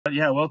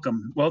Yeah,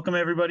 welcome. Welcome,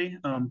 everybody.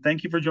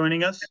 Thank you for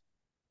joining us.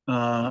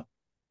 Uh,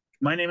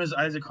 my name is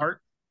Isaac Hart.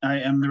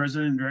 I am the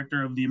resident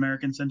director of the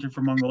American Center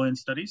for Mongolian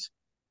Studies.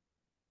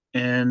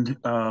 And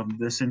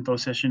this info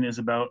session is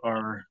about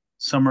our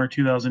summer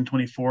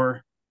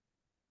 2024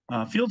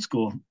 field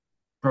school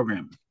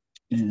program.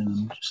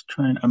 And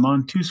I'm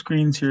on two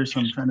screens here,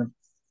 so I'm trying to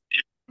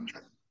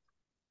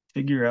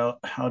figure out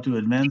how to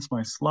advance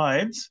my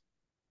slides.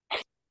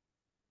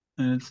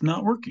 And it's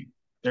not working.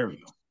 There we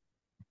go.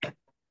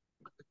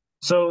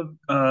 So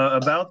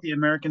about the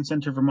American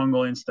Center for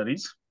Mongolian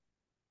Studies.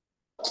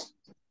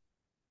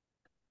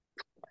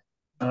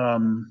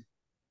 The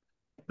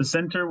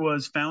center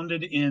was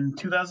founded in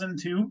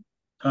 2002,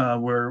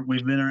 where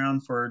we've been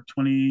around for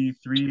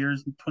 23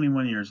 years,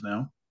 21 years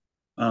now.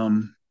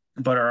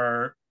 But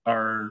our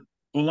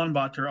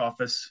Ulaanbaatar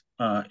office,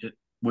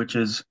 which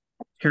is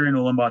here in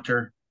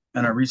Ulaanbaatar,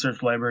 and our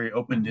research library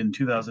opened in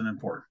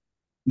 2004.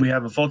 We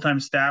have a full-time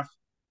staff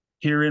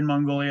here in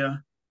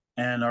Mongolia,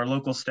 and our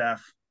local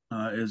staff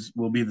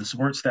will be the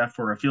support staff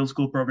for our field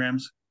school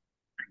programs.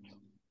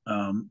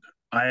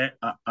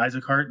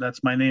 Isaac Hart,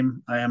 that's my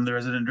name. I am the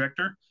resident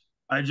director.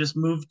 I just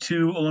moved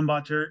to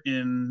Ulaanbaatar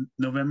in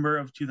November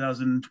of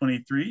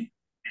 2023,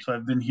 so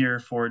I've been here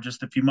for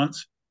just a few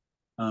months.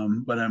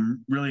 But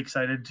I'm really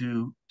excited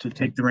to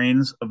take the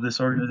reins of this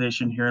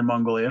organization here in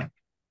Mongolia.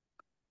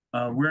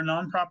 We're a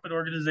nonprofit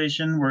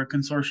organization. We're a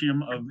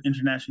consortium of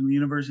international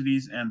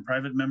universities and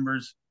private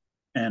members,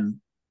 and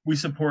we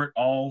support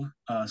all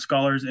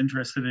scholars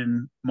interested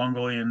in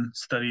Mongolian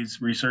studies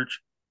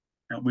research.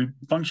 We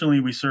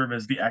serve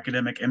as the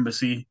academic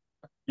embassy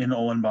in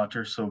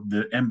Ulaanbaatar, so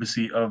the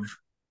embassy of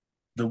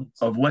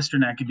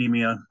Western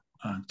academia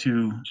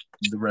to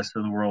the rest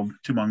of the world,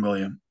 to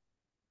Mongolia.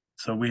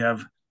 So we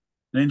have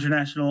an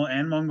international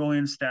and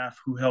Mongolian staff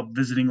who help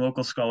visiting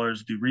local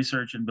scholars do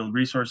research and build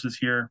resources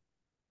here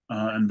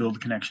and build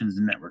connections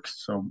and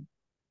networks. So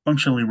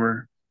functionally,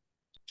 we're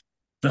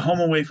the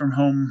home away from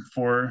home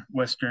for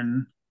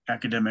Western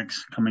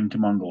academics coming to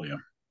Mongolia.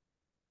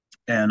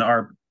 And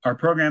our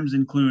programs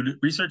include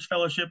research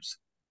fellowships,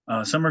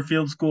 summer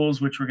field schools,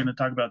 which we're going to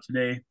talk about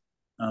today.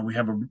 We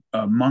have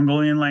a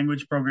Mongolian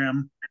language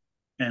program,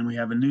 and we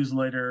have a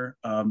newsletter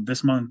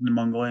this month in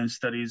Mongolian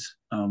Studies,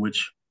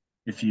 which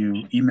if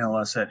you email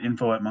us at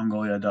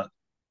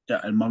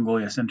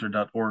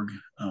info@mongoliacenter.org,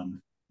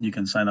 you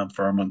can sign up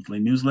for our monthly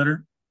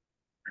newsletter.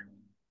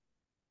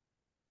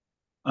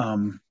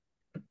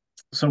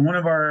 So one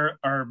of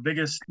our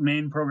biggest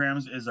main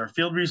programs is our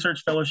field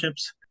research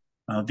fellowships.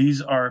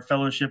 These are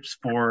fellowships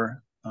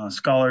for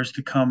scholars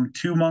to come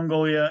to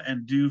Mongolia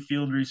and do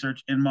field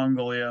research in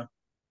Mongolia.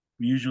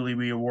 Usually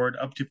we award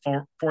up to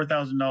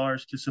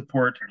 $4,000 to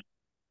support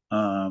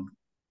 4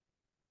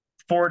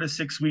 to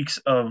 6 weeks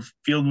of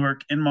field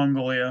work in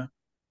Mongolia.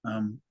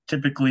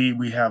 Typically,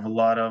 we have a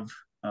lot of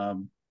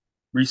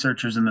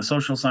researchers in the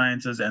social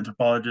sciences,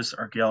 anthropologists,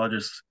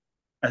 archaeologists,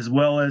 as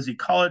well as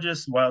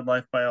ecologists,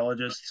 wildlife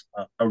biologists,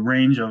 a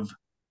range of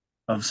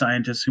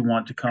scientists who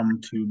want to come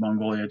to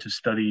Mongolia to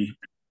study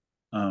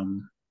a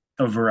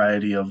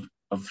variety of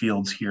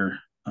fields here.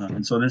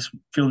 And so this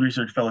field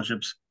research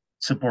fellowships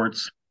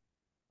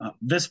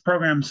this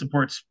program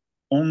supports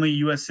only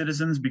U.S.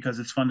 citizens because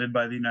it's funded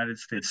by the United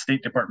States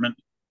State Department.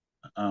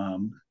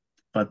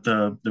 But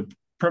the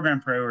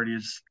program priority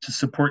is to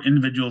support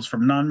individuals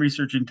from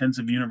non-research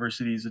intensive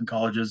universities and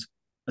colleges,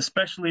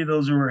 especially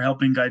those who are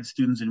helping guide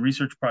students in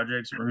research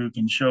projects or who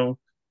can show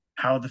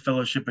how the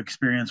fellowship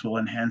experience will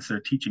enhance their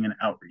teaching and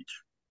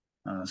outreach.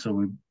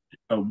 So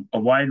a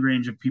wide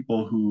range of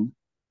people who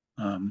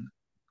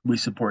we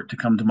support to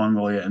come to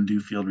Mongolia and do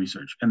field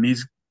research. And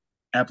these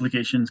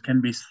applications can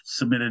be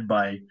submitted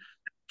by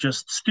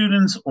just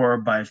students or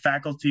by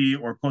faculty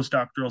or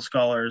postdoctoral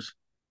scholars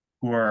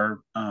who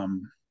are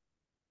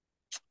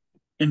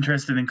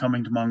interested in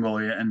coming to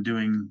Mongolia and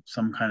doing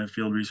some kind of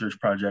field research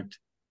project.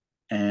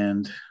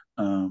 And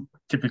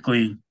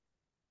typically,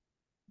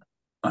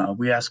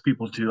 we ask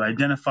people to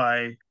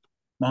identify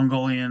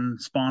Mongolian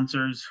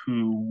sponsors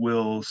who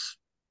will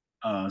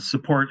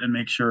support and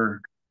make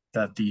sure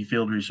that the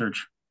field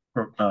research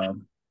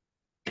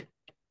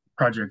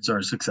projects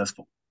are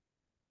successful.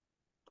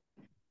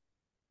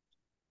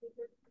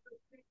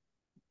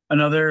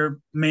 Another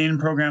main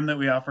program that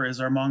we offer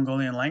is our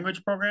Mongolian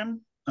language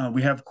program.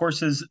 We have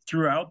courses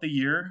throughout the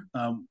year.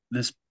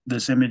 This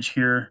image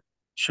here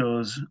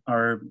shows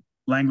our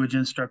language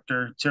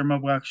instructor,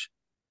 Tsermaa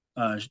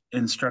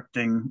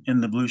instructing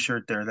in the blue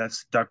shirt there.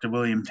 That's Dr.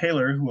 William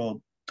Taylor, who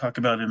I'll talk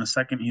about in a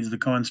second. He's the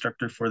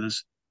co-instructor for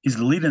this. He's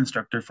the lead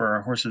instructor for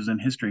our horses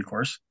and history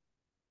course.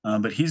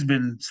 But he's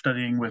been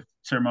studying with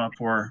Tsermaa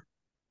for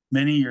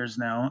many years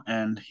now,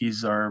 and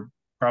he's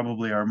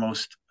probably our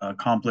most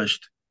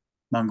accomplished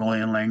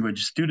Mongolian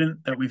language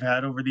student that we've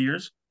had over the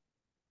years.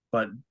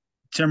 But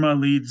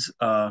Tsermaa leads,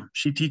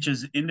 she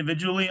teaches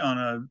individually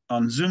on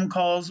Zoom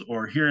calls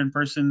or here in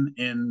person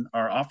in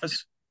our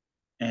office.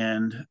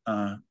 And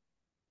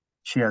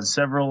she has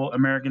several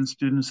American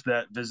students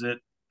that visit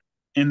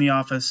in the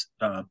office,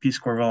 Peace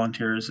Corps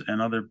volunteers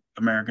and other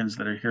Americans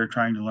that are here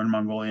trying to learn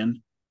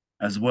Mongolian,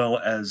 as well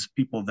as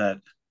people that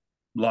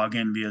log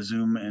in via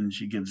Zoom and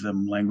she gives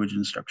them language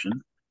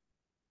instruction.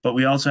 But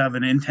we also have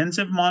an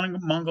intensive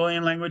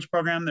Mongolian language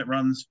program that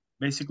runs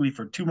basically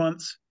for 2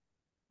 months,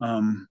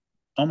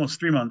 almost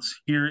 3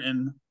 months here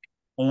in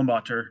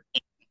Ulaanbaatar.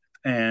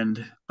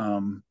 And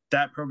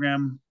that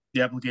program,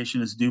 the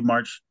application is due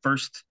March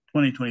 1st,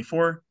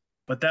 2024.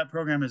 But that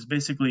program is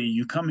basically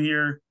you come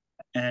here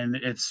and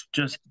it's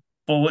just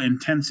full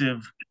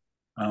intensive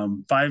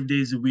 5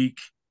 days a week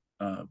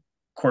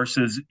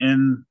courses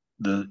in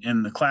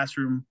the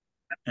classroom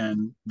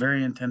and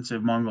very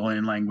intensive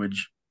Mongolian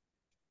language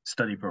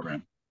study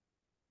program.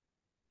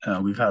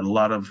 We've had a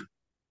lot of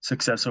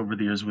success over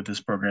the years with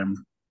this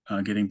program,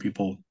 getting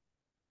people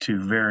to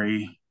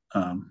very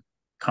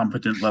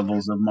competent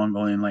levels of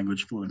Mongolian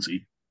language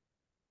fluency.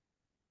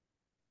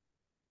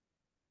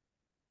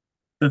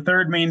 The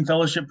third main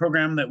fellowship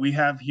program that we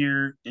have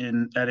here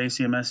at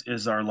ACMS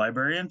is our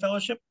librarian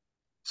fellowship.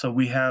 So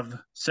we have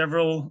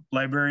several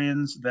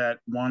librarians that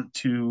want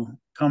to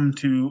come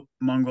to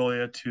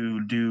Mongolia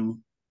to do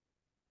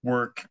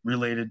work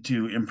related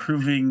to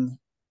improving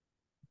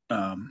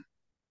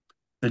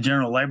the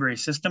general library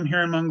system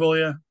here in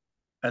Mongolia,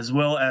 as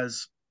well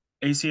as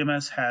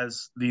ACMS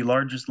has the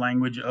largest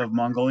language of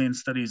Mongolian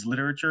studies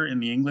literature in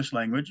the English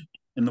language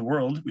in the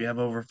world. We have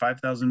over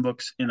 5,000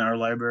 books in our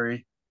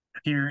library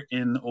here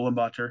in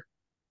Ulaanbaatar.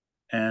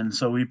 And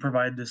so we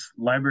provide this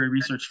library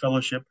research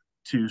fellowship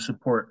to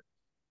support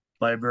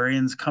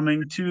librarians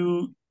coming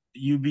to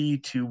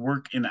UB to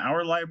work in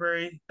our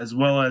library, as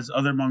well as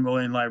other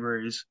Mongolian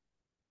libraries,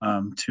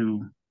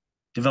 to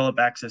develop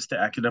access to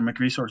academic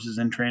resources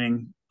and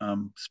training,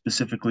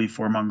 specifically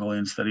for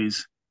Mongolian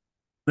studies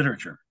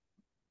literature.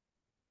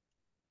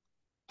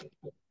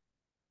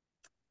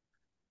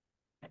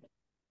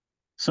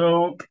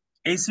 So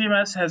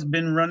ACMS has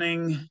been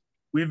running,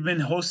 we've been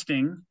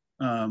hosting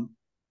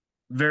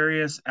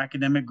various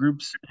academic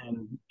groups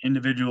and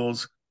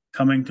individuals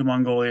coming to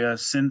Mongolia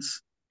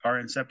since our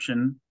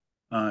inception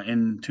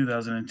in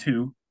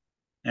 2002.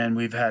 And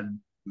we've had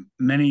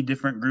many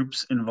different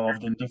groups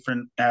involved in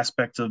different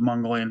aspects of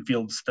Mongolian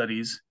field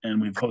studies,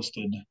 and we've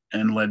hosted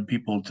and led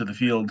people to the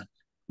field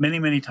many,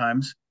 many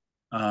times.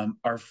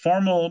 Our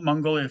formal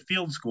Mongolia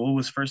Field School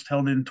was first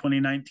held in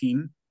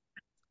 2019,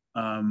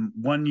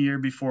 1 year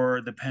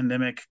before the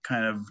pandemic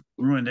kind of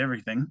ruined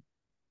everything.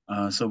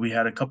 So we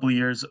had a couple of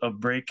years of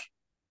break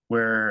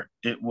where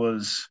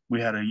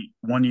we had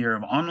 1 year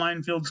of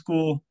online field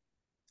school,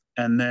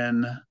 and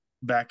then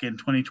back in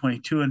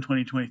 2022 and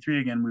 2023,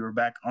 again, we were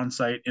back on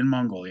site in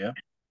Mongolia.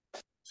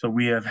 So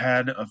we have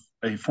had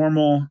a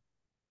formal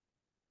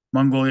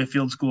Mongolia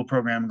Field School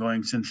program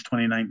going since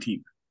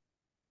 2019.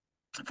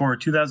 For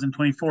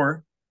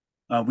 2024,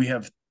 we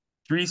have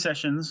 3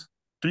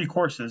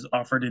 courses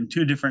offered in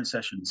 2 different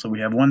sessions. So we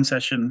have 1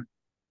 session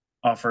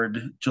offered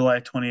July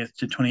 20th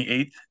to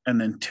 28th,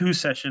 and then 2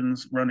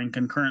 sessions running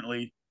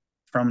concurrently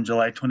from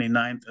July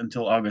 29th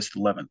until August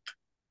 11th.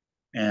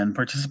 And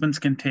participants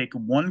can take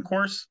 1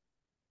 course,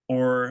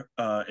 or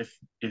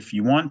if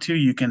you want to,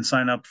 you can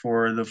sign up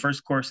for the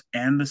first course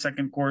and the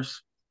second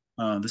course,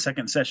 the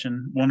second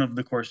session, one of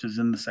the courses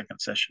in the second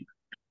session.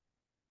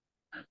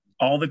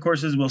 All the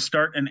courses will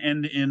start and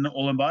end in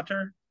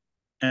Ulaanbaatar,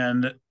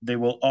 and they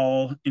will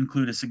all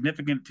include a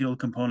significant field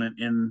component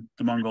in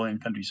the Mongolian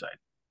countryside.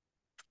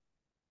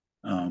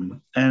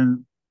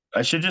 And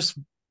I should just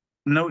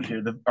note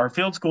here that our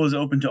field school is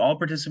open to all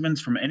participants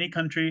from any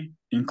country,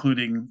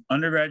 including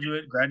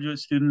undergraduate, graduate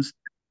students,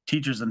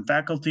 teachers and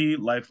faculty,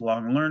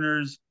 lifelong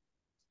learners,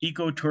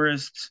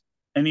 eco-tourists,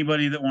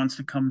 anybody that wants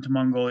to come to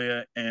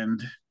Mongolia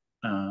and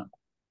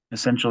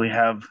essentially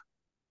have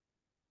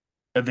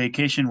a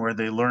vacation where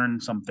they learn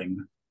something.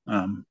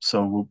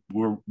 So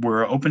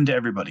we're open to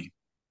everybody.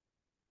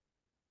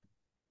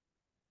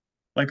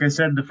 Like I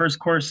said, the first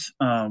course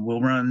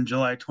will run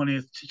July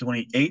 20th to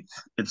 28th.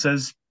 It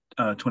says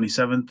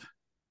 27th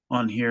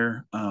on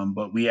here,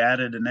 but we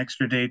added an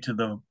extra day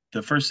to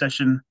the first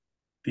session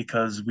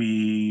because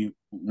we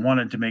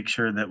wanted to make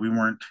sure that we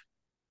weren't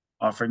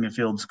offering a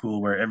field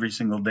school where every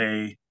single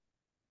day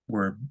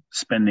we're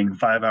spending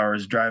 5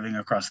 hours driving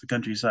across the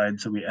countryside.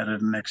 So we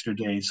added an extra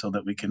day so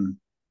that we can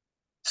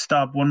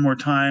stop one more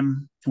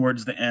time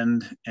towards the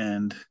end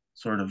and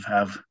sort of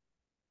have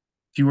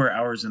fewer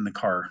hours in the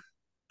car.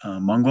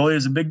 Mongolia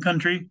is a big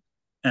country,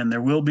 and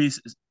there will be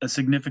a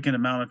significant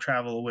amount of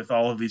travel with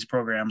all of these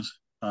programs.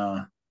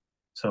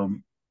 So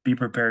be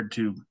prepared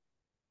to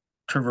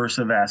traverse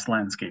a vast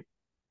landscape.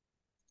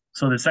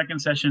 So the second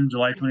session,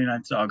 July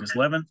 29th to August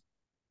 11th,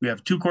 we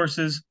have 2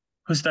 courses: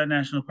 Hustai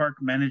National Park,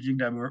 Managing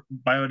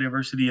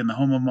Biodiversity in the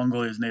Home of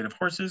Mongolia's Native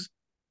Horses,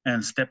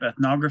 and Steppe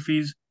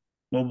Ethnographies,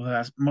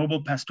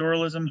 Mobile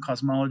Pastoralism,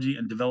 Cosmology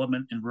and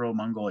Development in Rural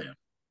Mongolia.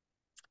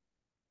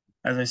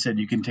 As I said,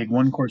 you can take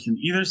 1 course in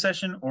either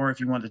session, or if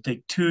you want to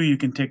take 2, you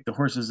can take the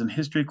Horses and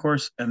History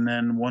course and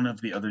then one of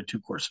the other 2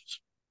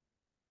 courses.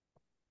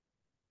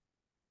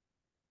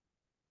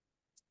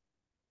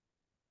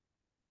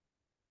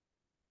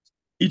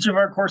 Each of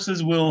our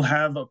courses will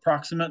have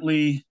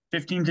approximately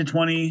 15 to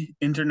 20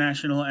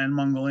 international and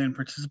Mongolian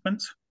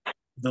participants.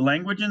 The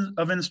language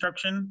of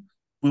instruction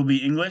will be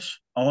English.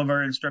 All of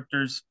our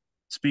instructors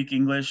speak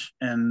English,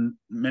 and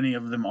many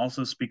of them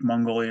also speak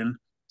Mongolian.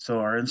 So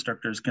our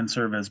instructors can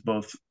serve as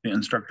both the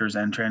instructors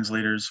and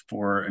translators.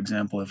 For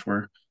example, if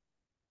we're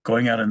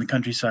going out in the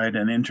countryside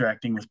and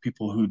interacting with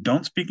people who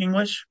don't speak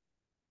English,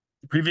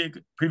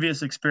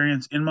 previous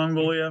experience in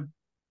Mongolia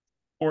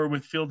or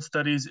with field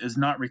studies is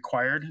not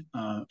required.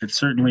 It's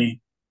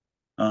certainly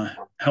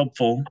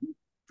helpful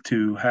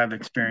to have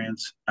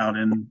experience out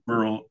in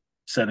rural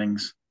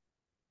settings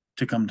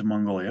to come to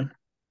Mongolia.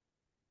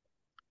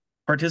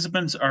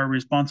 Participants are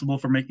responsible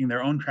for making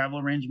their own travel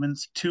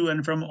arrangements to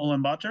and from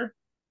Ulaanbaatar.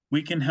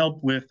 We can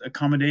help with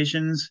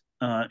accommodations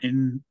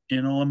in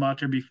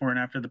Ulaanbaatar before and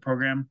after the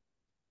program.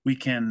 We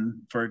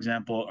can, for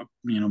example,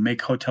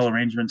 make hotel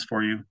arrangements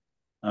for you.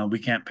 We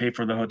can't pay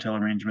for the hotel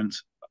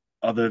arrangements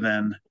other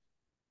than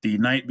the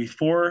night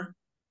before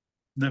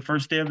the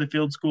first day of the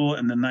field school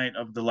and the night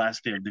of the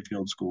last day of the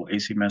field school.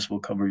 ACMS will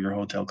cover your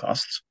hotel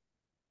costs.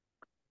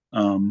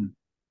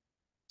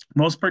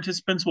 Most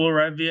participants will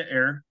arrive via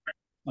air,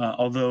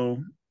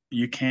 although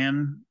you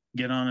can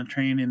get on a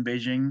train in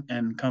Beijing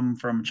and come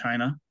from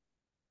China.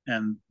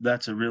 And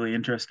that's a really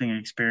interesting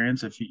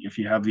experience. If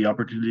you have the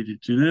opportunity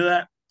to do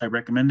that, I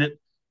recommend it.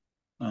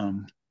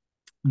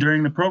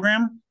 During the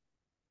program,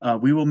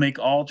 we will make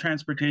all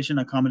transportation,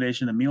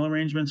 accommodation, and meal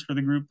arrangements for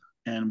the group,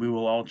 and we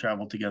will all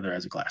travel together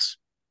as a class.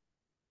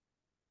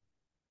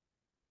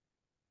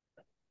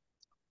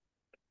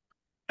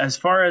 As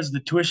far as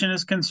the tuition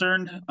is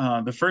concerned,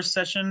 the first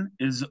session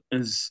is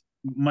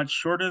much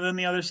shorter than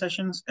the other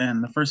sessions,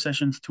 and the first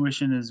session's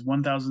tuition is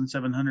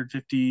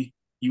 $1,750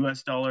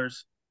 US.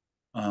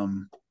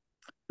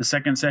 The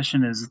second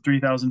session is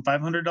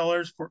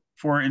 $3,500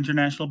 for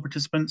international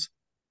participants.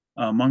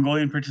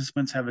 Mongolian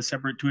participants have a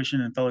separate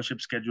tuition and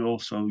fellowship schedule,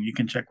 so you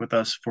can check with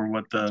us for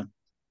what the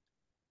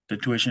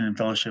tuition and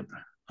fellowship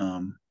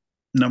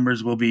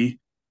numbers will be.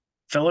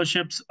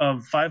 Fellowships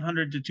of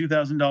 $500 to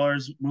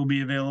 $2,000 will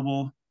be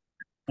available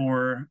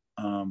for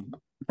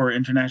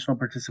international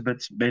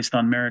participants based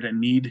on merit and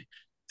need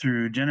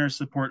through generous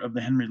support of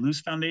the Henry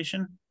Luce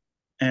Foundation.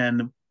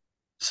 And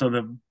so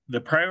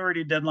the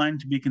priority deadline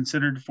to be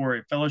considered for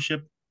a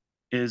fellowship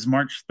is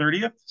March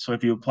 30th. So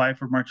if you apply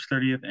for March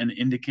 30th and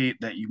indicate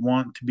that you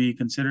want to be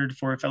considered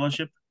for a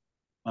fellowship,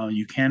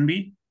 you can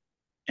be.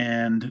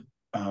 And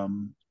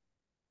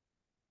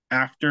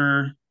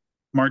after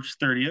March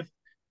 30th,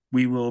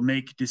 we will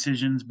make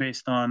decisions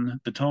based on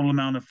the total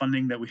amount of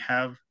funding that we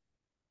have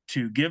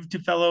to give to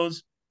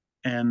fellows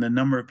and the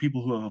number of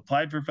people who have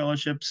applied for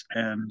fellowships.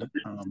 And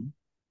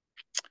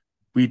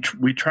we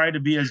try to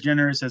be as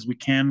generous as we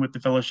can with the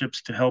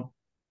fellowships to help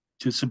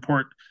to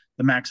support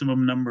the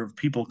maximum number of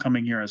people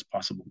coming here as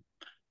possible.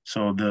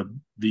 So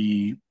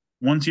the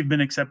once you've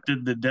been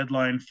accepted, the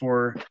deadline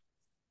for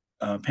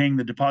paying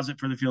the deposit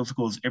for the field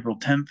school is April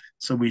 10th.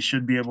 So we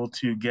should be able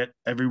to get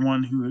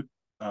everyone who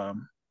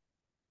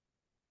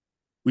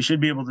we should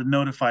be able to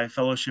notify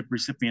fellowship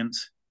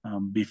recipients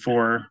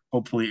before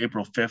hopefully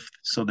April 5th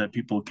so that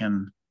people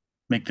can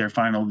make their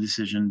final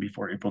decision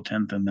before April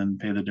 10th and then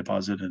pay the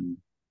deposit and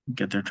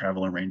get their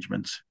travel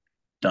arrangements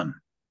done.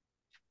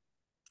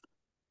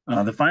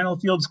 The final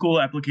field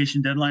school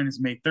application deadline is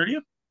May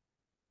 30th.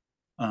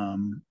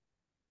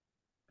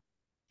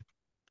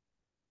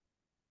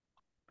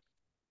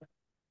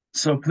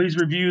 So please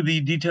review the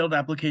detailed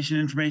application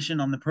information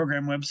on the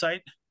program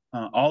website.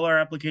 All our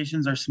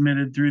applications are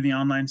submitted through the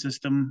online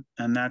system,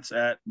 and that's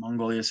at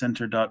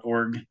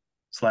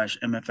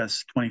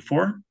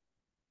mongoliacenter.org/MFS24.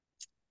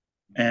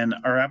 And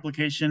our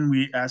application,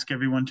 we ask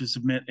everyone to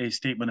submit a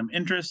statement of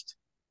interest,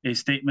 a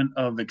statement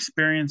of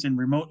experience in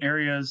remote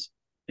areas,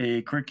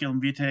 a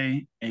curriculum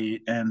vitae,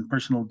 and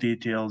personal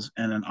details,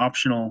 and an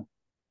optional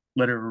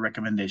letter of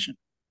recommendation.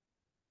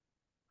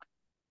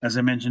 As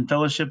I mentioned,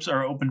 fellowships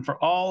are open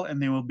for all,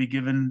 and they will be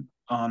given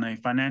on a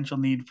financial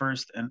need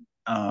first and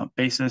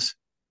basis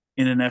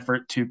in an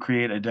effort to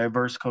create a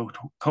diverse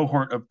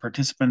cohort of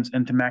participants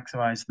and to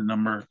maximize the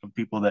number of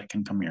people that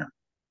can come here.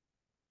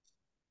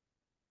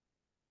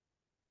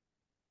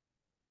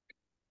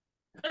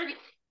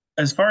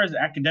 As far as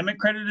academic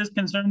credit is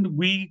concerned,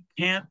 we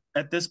can't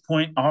at this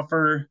point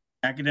offer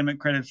academic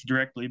credits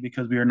directly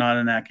because we are not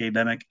an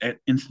academic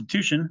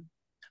institution.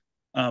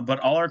 But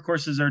all our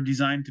courses are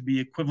designed to be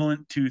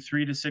equivalent to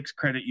 3 to 6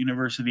 credit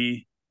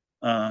university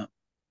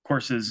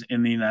courses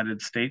in the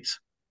United States.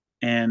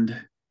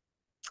 And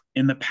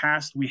in the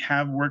past, we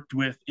have worked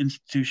with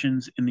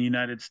institutions in the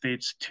United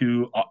States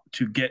to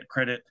get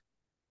credit,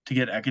 to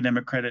get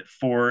academic credit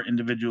for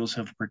individuals who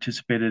have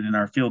participated in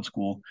our field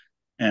school.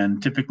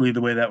 And typically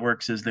the way that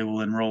works is they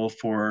will enroll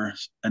for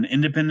an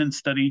independent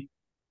study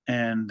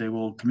and they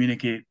will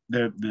communicate,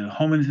 the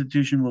home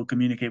institution will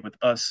communicate with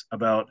us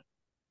about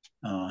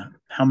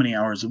how many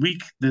hours a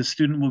week the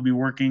student will be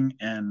working,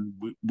 and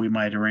we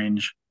might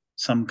arrange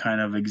some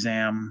kind of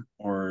exam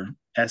or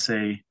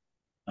essay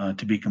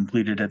to be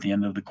completed at the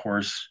end of the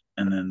course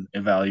and then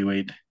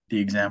evaluate the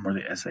exam or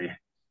the essay.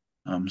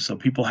 So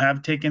people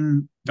have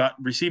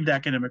received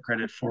academic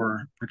credit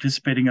for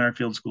participating in our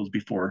field schools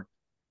before,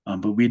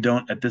 but we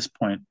don't at this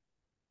point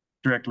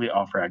directly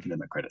offer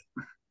academic credit.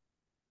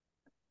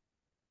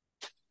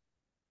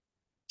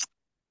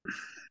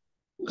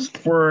 As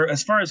far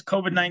as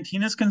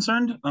COVID-19 is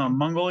concerned,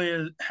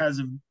 Mongolia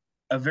has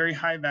a very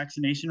high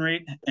vaccination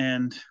rate,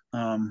 and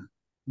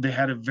they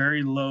had a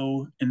very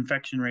low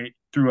infection rate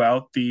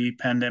throughout the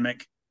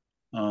pandemic,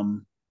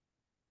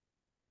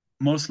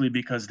 mostly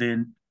because they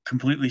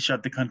completely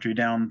shut the country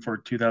down for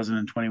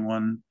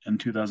 2021 and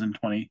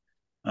 2020.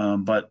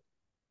 But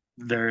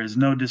there is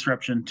no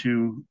disruption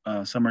to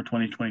summer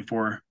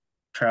 2024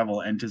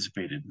 travel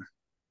anticipated.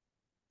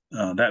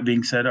 That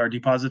being said, our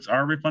deposits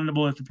are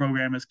refundable if the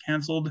program is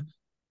canceled,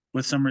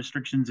 with some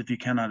restrictions if you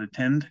cannot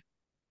attend.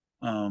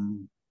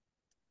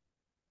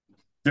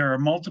 There are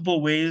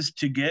multiple ways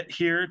to get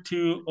here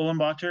to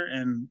Ulaanbaatar,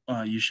 and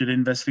you should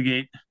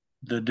investigate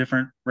the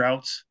different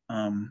routes.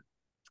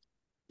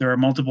 There are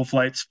multiple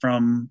flights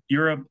from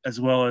Europe as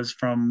well as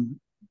from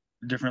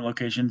different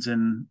locations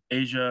in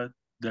Asia.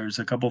 There's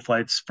a couple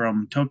flights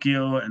from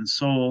Tokyo and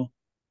Seoul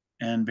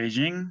and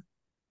Beijing.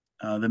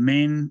 The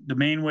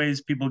main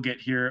ways people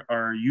get here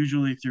are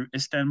usually through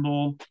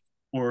Istanbul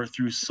or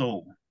through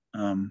Seoul,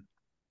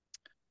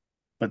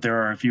 but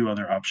there are a few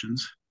other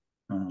options.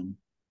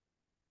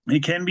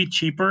 It can be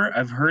cheaper.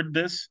 I've heard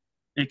this.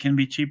 It can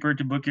be cheaper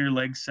to book your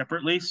legs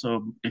separately.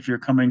 So if you're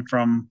coming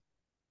from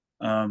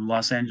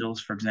Los Angeles,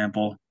 for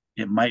example,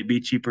 it might be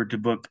cheaper to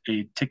book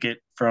a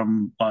ticket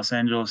from Los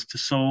Angeles to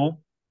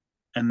Seoul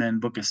and then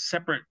book a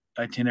separate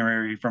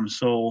itinerary from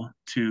Seoul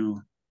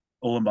to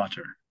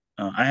Ulaanbaatar.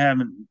 I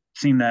haven't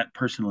seen that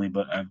personally,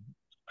 but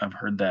I've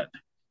heard that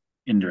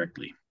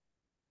indirectly.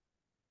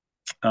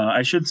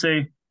 I should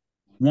say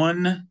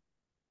one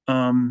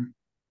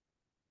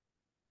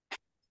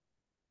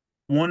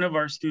of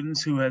our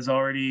students who has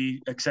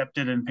already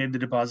accepted and paid the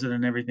deposit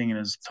and everything and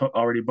has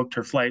already booked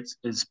her flights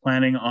is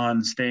planning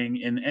on staying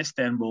in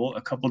Istanbul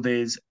a couple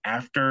days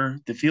after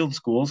the field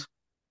schools,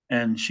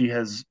 and she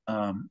has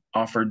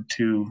offered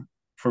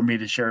for me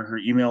to share her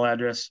email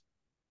address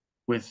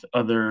with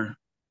other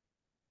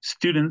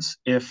students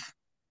if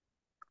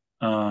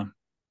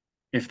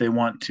they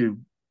want to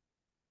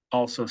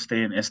also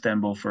stay in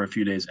Istanbul for a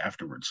few days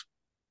afterwards.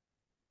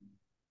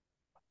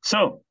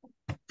 So,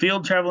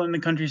 field travel in the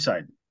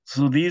countryside.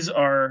 So these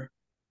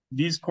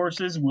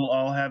courses will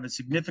all have a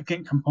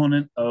significant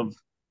component of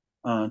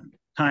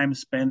time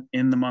spent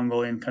in the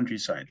Mongolian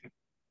countryside.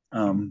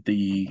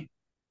 The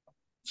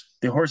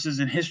horses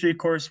in history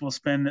course will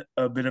spend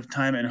a bit of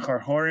time in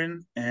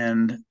Kharhorin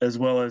and as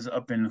well as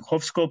up in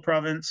Khofskol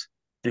province.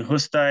 The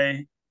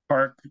Hustai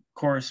Park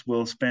course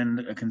will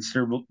spend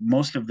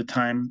most of the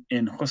time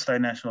in Hustai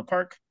National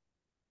Park,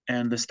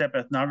 and the Steppe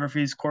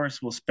Ethnographies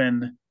course will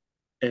spend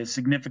a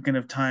significant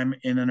of time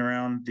in and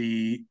around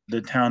the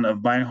town of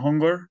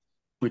Beinhongor,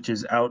 which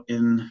is out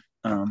in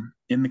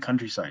the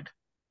countryside.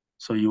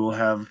 So you will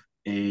have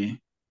a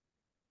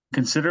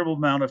considerable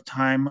amount of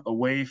time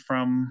away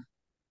from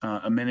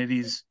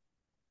amenities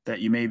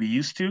that you may be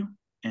used to,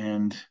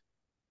 and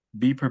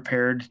be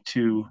prepared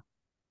to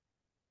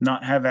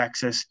not have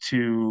access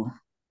to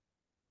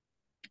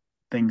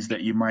things that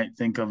you might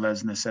think of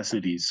as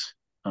necessities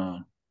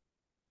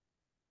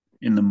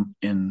in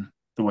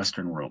the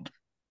Western world.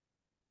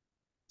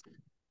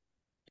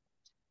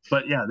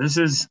 But yeah, this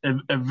is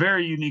a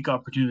very unique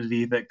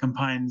opportunity that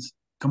combines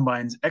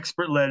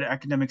expert-led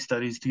academic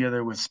studies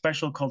together with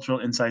special cultural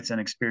insights and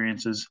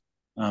experiences.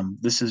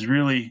 This is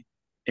really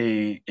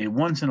a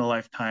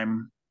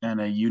once-in-a-lifetime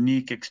and a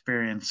unique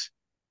experience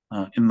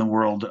in the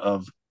world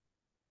of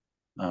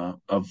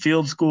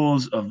field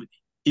schools, of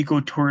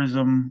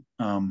ecotourism.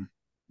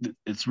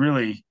 It's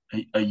really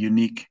a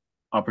unique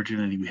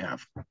opportunity we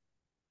have.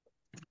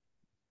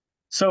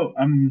 So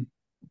I'm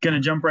going to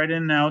jump right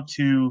in now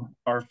to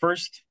our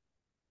first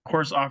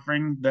course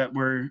offering that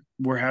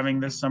we're having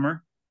this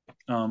summer.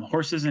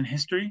 Horses in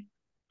History,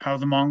 How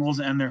the Mongols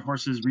and Their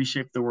Horses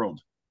Reshaped the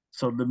World.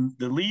 So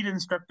the lead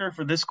instructor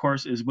for this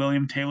course is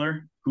William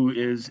Taylor, who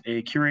is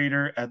a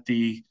curator at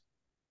the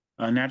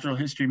Natural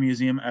History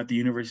Museum at the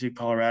University of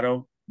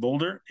Colorado,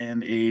 Boulder,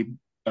 and a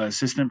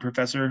assistant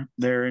professor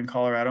there in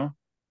Colorado.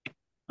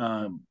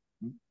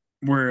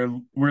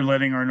 We're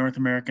letting our North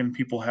American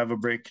people have a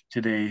break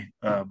today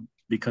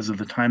because of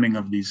the timing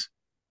of this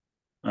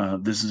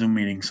Zoom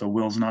meeting. So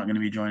Will's not going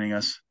to be joining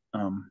us,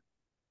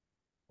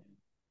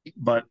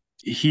 but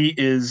he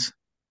is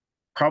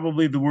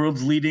probably the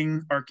world's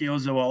leading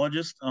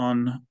archaeozoologist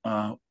on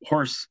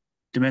horse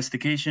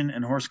domestication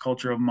and horse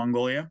culture of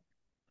Mongolia.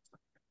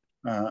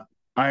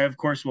 I, of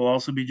course, will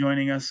also be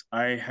joining us.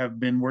 I have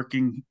been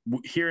working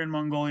here in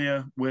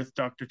Mongolia with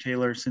Dr.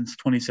 Taylor since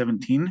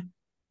 2017.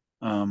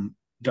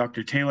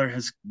 Dr. Taylor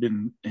has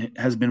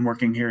been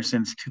working here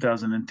since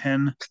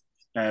 2010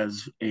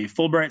 as a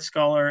Fulbright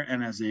scholar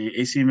and as a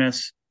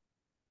ACMS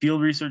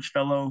field research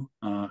fellow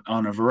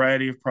on a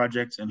variety of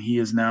projects, and he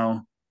is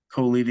now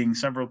co-leading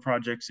several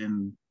projects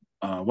in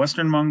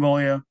Western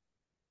Mongolia,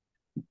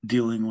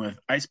 dealing with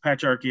ice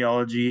patch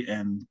archaeology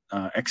and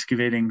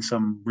excavating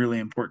some really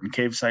important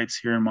cave sites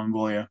here in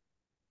Mongolia.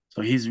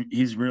 So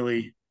he's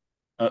really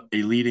a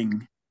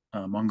leading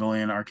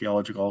Mongolian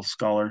archaeological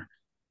scholar,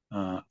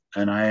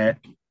 and I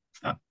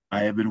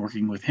have been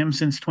working with him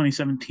since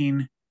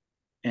 2017.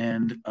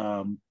 And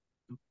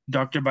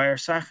Dr.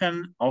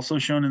 Bayer-Sachan, also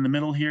shown in the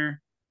middle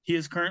here, he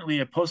is currently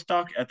a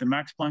postdoc at the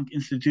Max Planck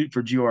Institute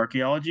for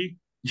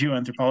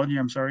Geoanthropology,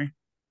 I'm sorry,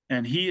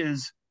 and he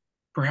is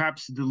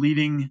perhaps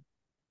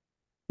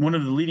one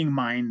of the leading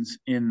minds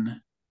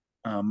in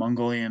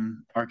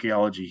Mongolian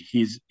archaeology.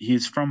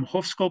 He's from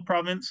Hofskol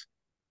province,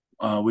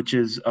 which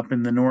is up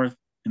in the north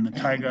in the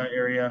taiga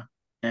area,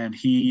 and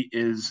he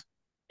is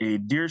a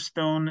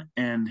deerstone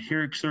and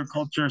Hiriksur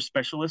culture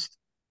specialist,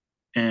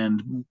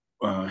 and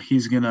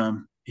he's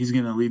gonna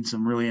lead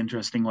some really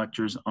interesting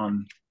lectures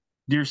on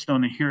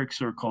deerstone and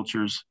Hiriksur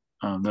cultures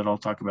that I'll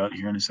talk about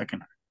here in a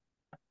second.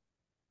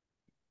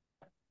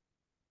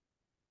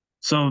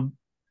 So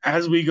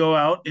as we go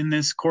out in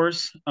this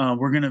course,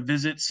 we're going to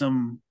visit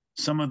some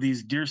of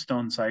these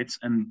deerstone sites,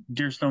 and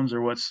deerstones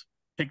are what's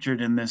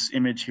pictured in this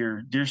image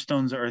here.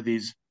 Deerstones are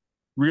these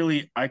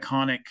really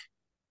iconic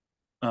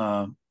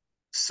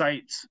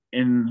sites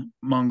in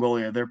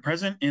Mongolia. They're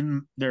present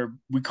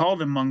we call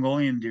them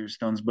Mongolian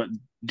deerstones, but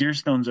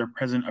deerstones are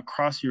present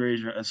across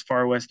Eurasia as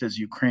far west as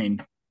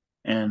Ukraine.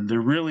 And they're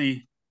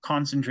really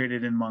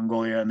concentrated in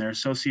Mongolia, and they're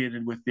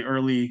associated with the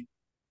early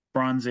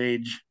Bronze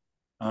Age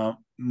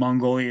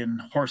Mongolian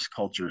horse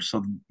culture.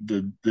 So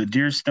the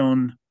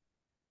deerstone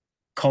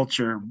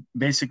culture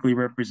basically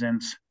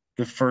represents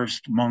the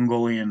first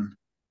Mongolian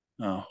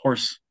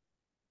horse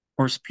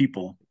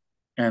people,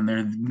 and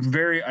they're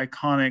very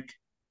iconic,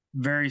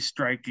 very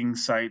striking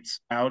sites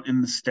out in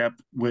the steppe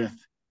with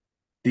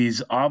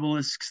these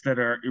obelisks that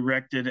are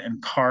erected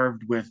and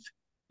carved with,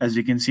 as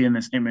you can see in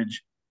this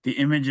image, the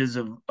images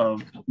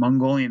of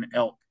Mongolian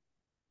elk.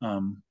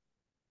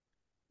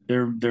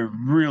 They're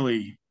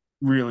really,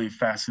 really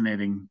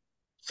fascinating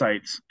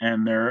sites,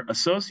 and they're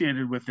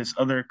associated with this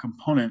other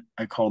component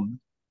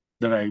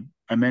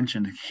I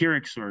mentioned,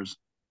 Hiriksurs.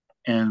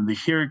 And the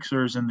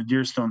Hiriksurs and the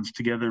deerstones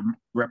together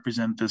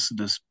represent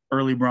this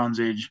early Bronze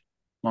Age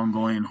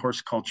Mongolian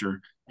horse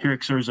culture.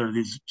 Hiriksurs are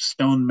these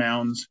stone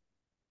mounds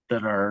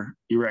that are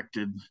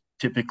erected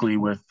typically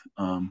with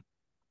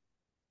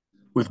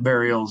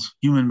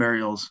human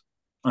burials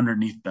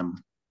underneath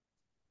them.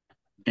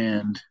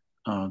 And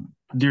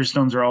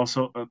deerstones are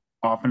also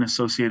often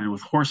associated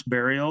with horse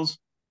burials.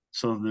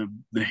 So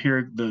the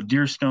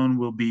deerstone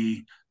will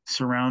be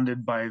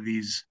surrounded by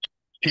these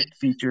pit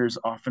features,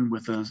 often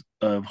with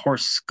a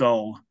horse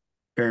skull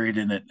buried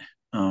in it.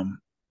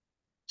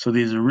 So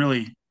these are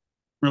really,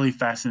 really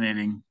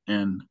fascinating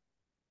and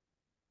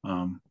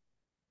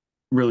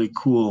really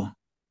cool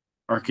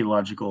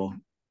archaeological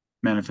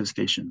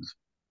manifestations.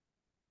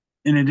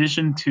 In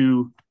addition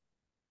to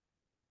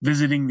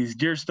visiting these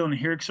deerstone and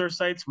Hiriksur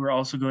sites, we're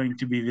also going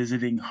to be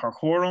visiting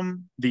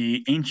Karakorum,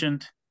 the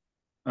ancient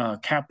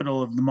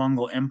capital of the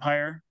Mongol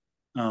Empire.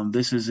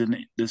 This is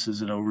an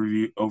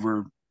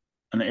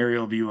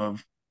aerial view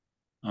of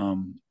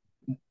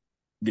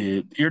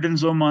the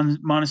Irdenzo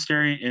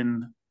Monastery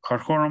in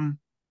Karakorum.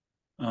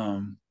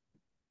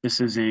 It's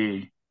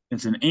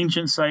an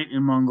ancient site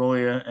in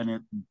Mongolia,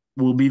 and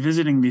we'll be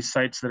visiting these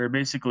sites that are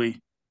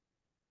basically,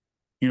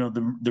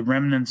 the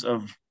remnants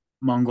of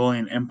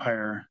Mongolian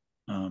Empire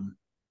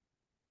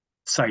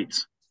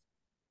sites.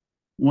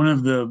 One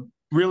of the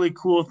really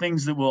cool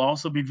things that we'll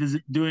also be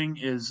doing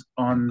is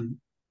on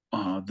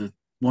the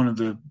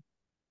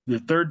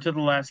third to the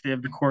last day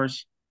of the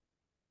course,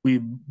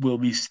 we will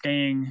be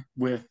staying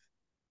with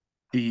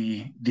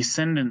the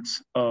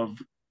descendants of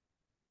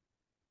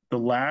the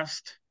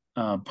last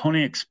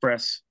Pony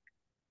Express,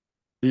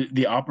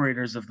 the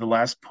operators of the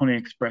last Pony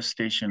Express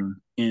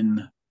station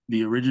in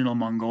the original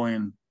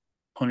Mongolian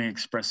Pony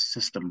Express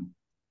system.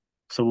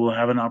 So we'll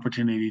have an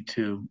opportunity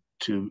to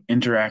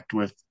interact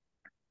with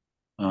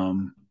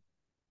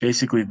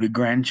basically the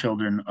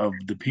grandchildren of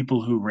the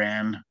people who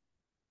ran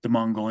the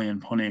Mongolian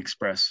Pony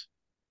Express.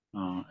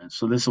 And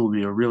so this will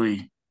be a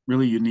really,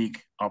 really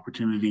unique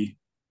opportunity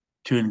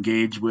to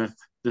engage with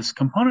this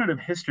component of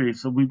history.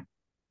 So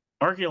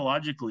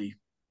archaeologically,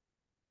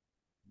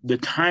 the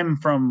time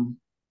from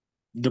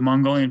the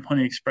Mongolian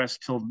Pony Express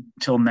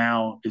till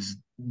now is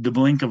the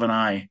blink of an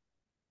eye.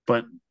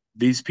 But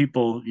these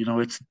people,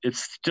 it's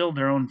still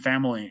their own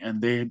family,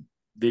 and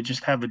they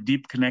just have a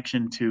deep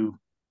connection to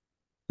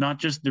not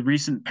just the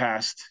recent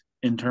past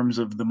in terms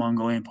of the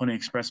Mongolian Pony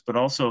Express, but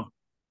also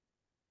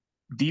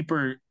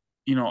deeper,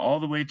 all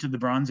the way to the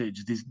Bronze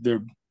Age.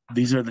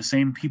 These are the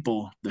same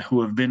people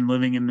who have been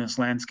living in this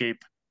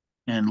landscape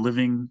and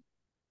living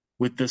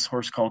with this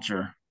horse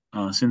culture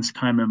since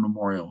time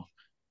immemorial.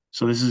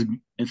 So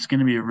it's going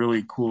to be a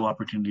really cool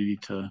opportunity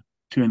to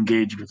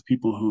engage with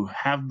people who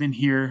have been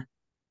here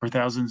for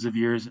thousands of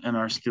years and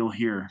are still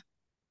here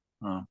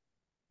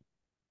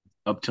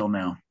up till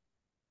now.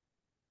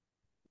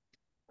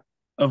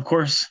 Of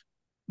course,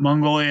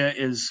 Mongolia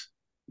is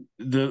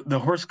the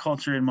horse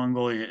culture in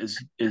Mongolia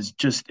is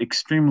just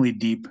extremely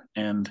deep,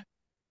 and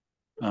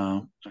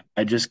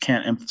I just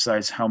can't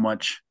emphasize how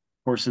much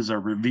horses are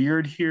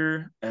revered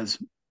here as,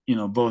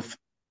 both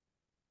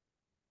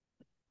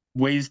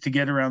ways to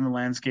get around the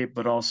landscape,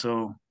 but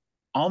also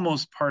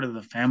almost part of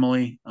the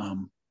family.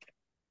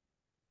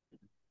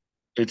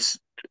 It's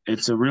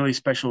it's a really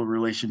special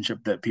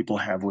relationship that people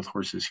have with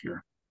horses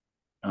here,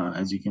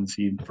 as you can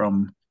see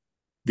from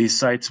these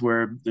sites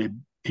where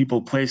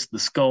people place the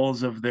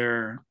skulls of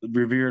their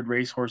revered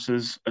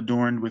racehorses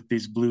adorned with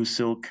these blue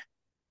silk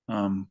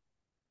um,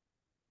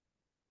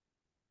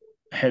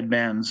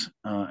 headbands,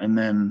 and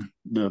then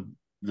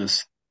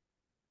this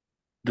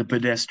the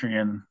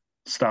pedestrian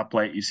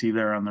stoplight you see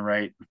there on the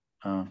right,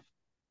 uh,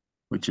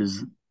 which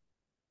is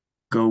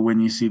go when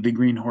you see the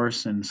green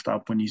horse and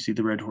stop when you see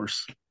the red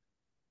horse.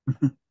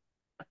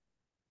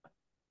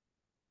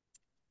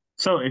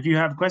 So if you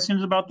have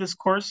questions about this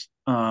course,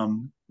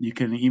 you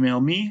can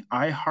email me,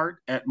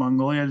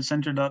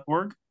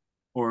 ihart@mongoliacenter.org,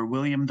 or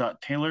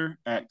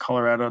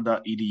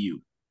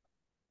william.taylor@colorado.edu.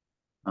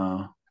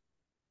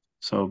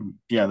 So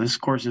yeah, this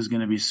course is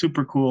going to be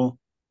super cool.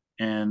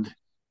 And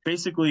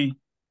basically,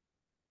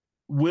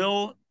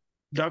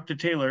 Dr.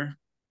 Taylor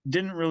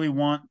didn't really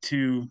want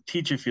to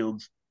teach a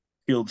field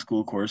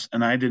school course,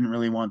 and I didn't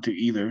really want to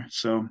either.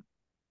 So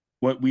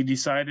what we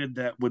decided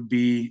that would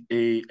be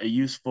a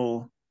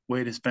useful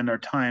way to spend our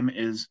time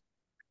is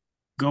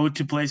go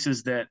to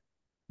places that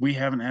we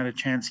haven't had a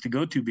chance to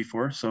go to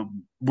before. So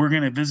we're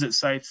going to visit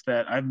sites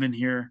that I've been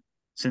here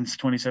since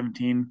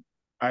 2017.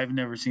 I've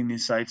never seen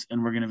these sites,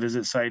 and we're going to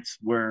visit sites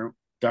where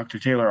Dr.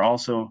 Taylor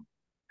also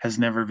has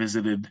never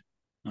visited,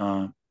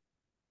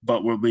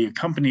 but will be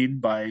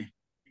accompanied by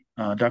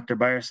Dr.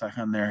 Bayersak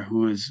on there,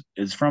 who is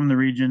from the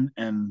region,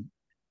 and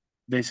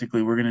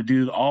basically we're going to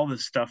do all the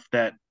stuff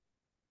that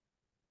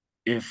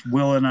if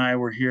Will and I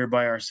were here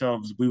by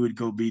ourselves, we would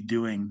go be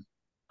doing.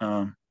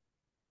 Um,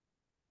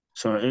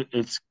 so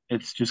it's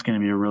just going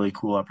to be a really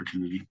cool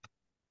opportunity.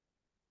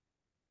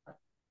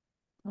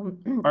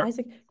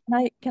 Isaac,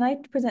 can I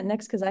present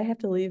next because I have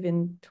to leave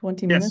in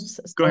 20 minutes.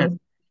 Yes, go ahead.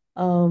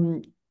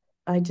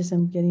 I just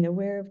am getting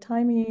aware of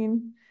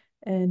timing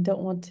and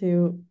don't want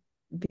to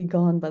be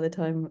gone by the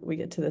time we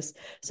get to this.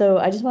 So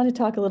I just want to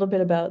talk a little bit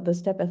about the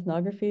Steppe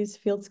Ethnographies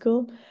Field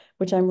School,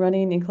 which I'm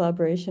running in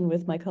collaboration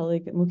with my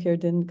colleague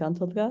Mukirdin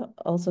Gantolga,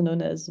 also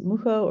known as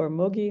Mucho or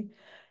Mogi.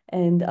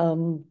 And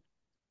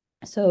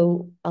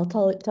so I'll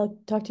talk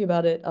to you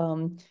about it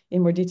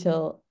in more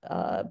detail,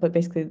 but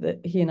basically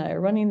he and I are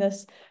running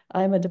this.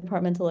 I'm a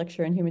departmental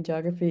lecturer in human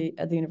geography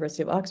at the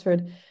University of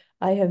Oxford.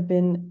 I have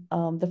been,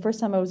 the first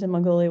time I was in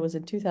Mongolia was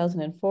in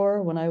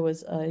 2004 when I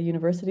was a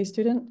university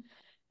student,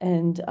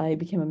 and I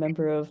became a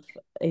member of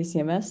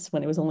ACMS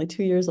when it was only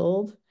 2 years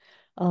old.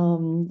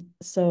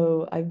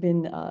 So I've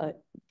been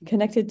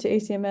connected to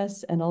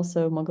ACMS and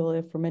also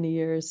Mongolia for many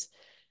years,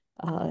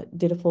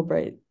 did a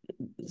Fulbright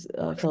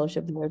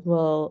fellowship there as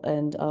well.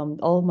 And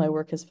all of my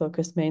work is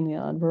focused mainly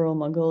on rural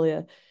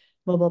Mongolia,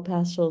 mobile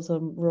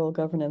pastoralism, rural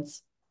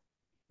governance.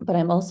 But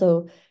I'm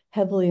also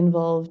heavily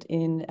involved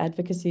in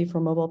advocacy for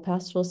mobile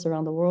pastoralists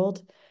around the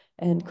world.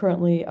 And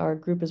currently, our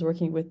group is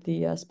working with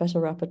the Special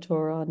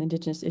Rapporteur on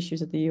Indigenous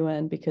Issues at the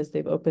UN because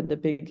they've opened a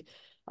big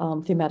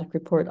thematic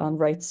report on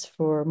rights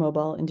for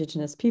mobile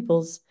Indigenous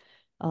peoples,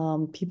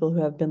 people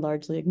who have been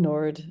largely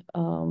ignored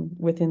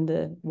within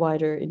the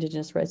wider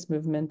Indigenous rights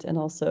movement and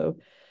also,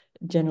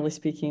 generally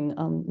speaking,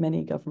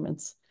 many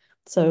governments.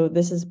 So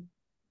this is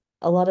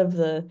a lot of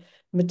the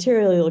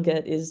material you'll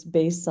get is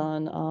based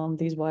on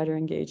these wider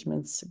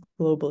engagements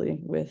globally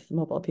with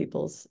mobile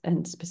peoples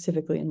and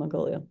specifically in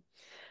Mongolia.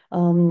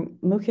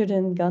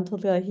 Mukirdin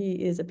Gantolga,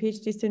 he is a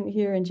PhD student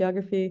here in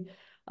geography.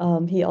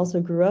 He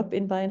also grew up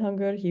in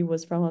Bayanhungur. He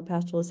was from a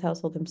pastoralist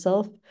household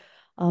himself.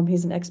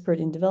 He's an expert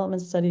in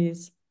development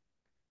studies.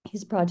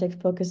 His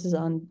project focuses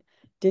on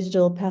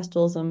digital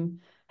pastoralism,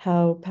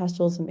 how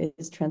pastoralism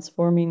is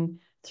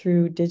transforming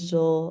through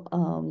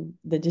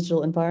the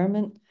digital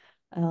environment,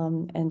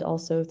 and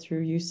also through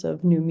use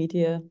of new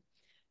media.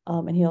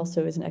 And he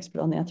also is an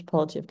expert on the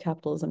anthropology of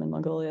capitalism in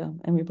Mongolia,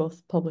 and we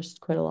both published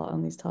quite a lot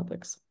on these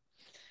topics.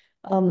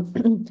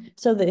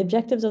 So the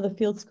objectives of the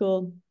field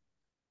school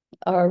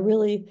are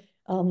really,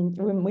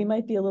 we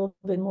might be a little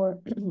bit more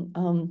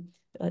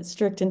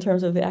strict in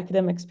terms of the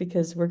academics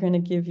because we're going to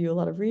give you a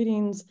lot of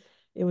readings.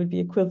 It would be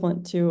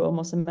equivalent to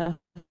almost a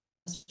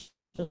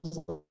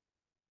master's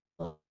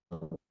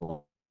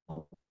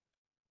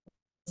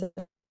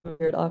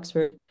at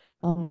Oxford.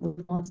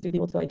 We want to be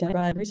able to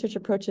identify research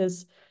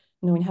approaches,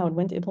 knowing how and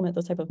when to implement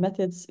those type of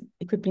methods,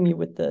 equipping you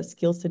with the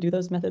skills to do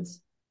those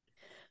methods,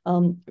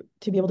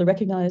 to be able to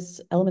recognize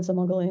elements of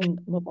Mongolian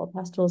mobile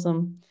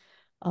pastoralism,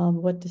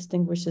 what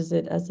distinguishes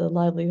it as a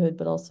livelihood,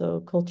 but also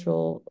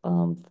cultural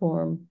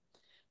form,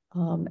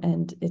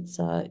 and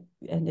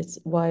its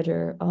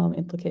wider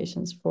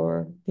implications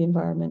for the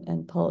environment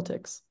and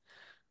politics.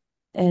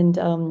 And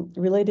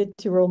related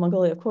to rural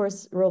Mongolia, of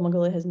course, rural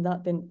Mongolia has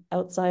not been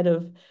outside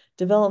of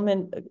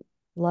development.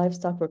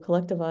 Livestock were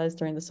collectivized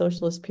during the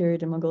socialist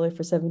period in Mongolia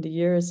for 70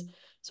 years.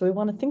 So we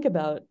want to think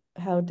about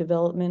how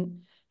development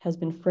has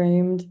been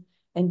framed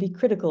and be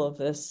critical of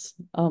this.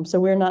 So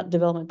we're not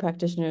development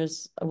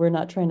practitioners. We're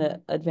not trying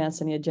to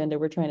advance any agenda.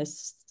 We're trying to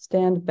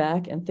stand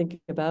back and think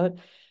about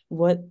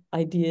what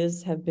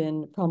ideas have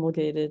been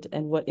promulgated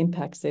and what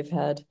impacts they've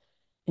had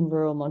in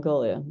rural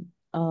Mongolia.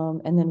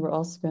 And then we're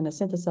also going to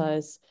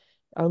synthesize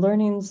our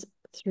learnings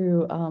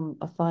through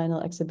a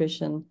final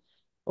exhibition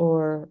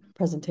or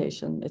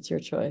presentation. It's your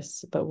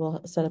choice, but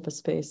we'll set up a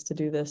space to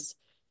do this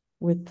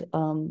with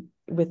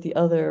the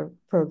other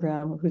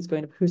program who's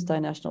going to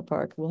Hustai National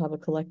Park. We'll have a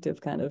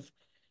collective kind of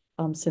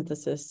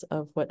synthesis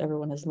of what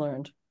everyone has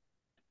learned.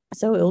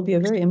 So it will be a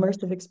very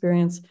immersive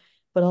experience,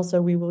 but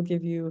also we will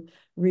give you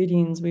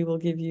readings, we will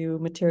give you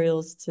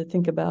materials to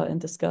think about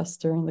and discuss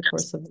during the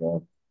course of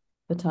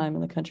the time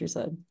in the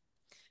countryside.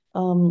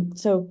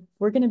 So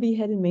we're going to be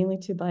headed mainly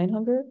to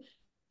Beinhunger.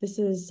 This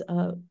is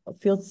a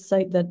field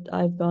site that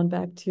I've gone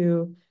back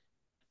to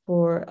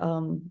for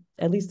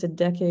at least a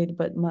decade,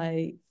 but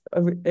my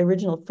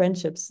original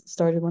friendships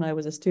started when I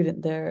was a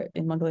student there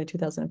in Mongolia in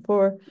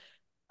 2004.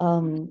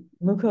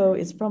 Muko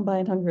is from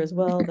Beinhunger as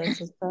well. That's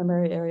his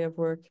primary area of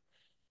work.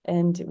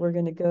 And we're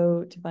going to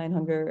go to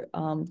Beinhunger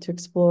to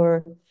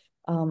explore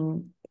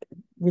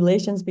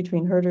relations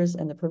between herders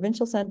and the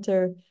provincial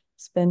center,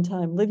 spend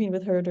time living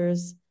with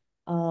herders.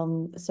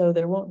 So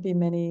there won't be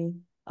many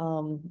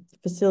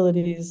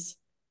facilities.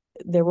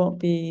 There won't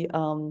be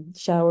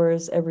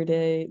showers every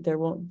day. There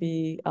won't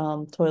be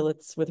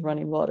toilets with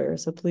running water.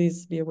 So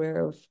please be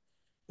aware of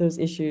those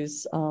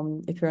issues.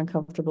 If you're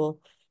uncomfortable,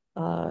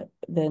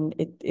 then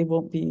it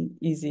won't be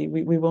easy.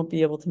 We won't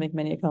be able to make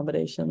many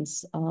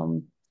accommodations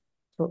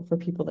for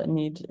people that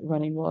need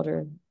running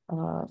water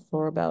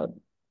for about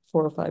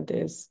 4 or 5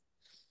 days.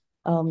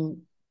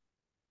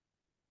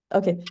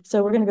 Okay,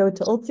 so we're going to go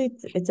to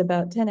Oltsit. It's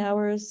about 10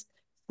 hours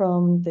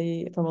from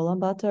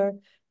Ulaanbaatar.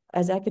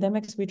 As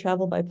academics, we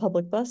travel by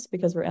public bus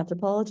because we're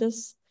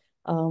anthropologists.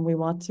 We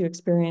want to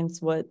experience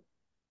what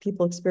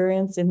people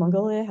experience in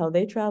Mongolia, how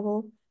they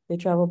travel. They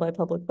travel by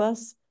public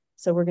bus.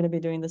 So we're going to be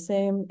doing the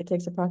same. It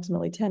takes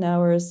approximately 10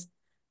 hours.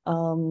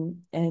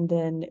 And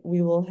then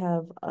we will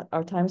have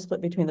our time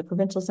split between the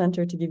provincial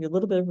center to give you a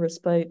little bit of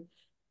respite.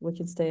 We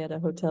can stay at a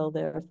hotel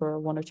there for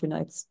 1 or 2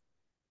 nights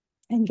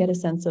and get a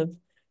sense of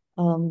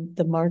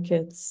the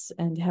markets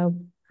and how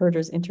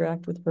herders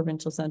interact with the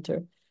provincial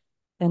center.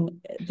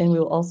 And then we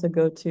will also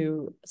go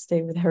to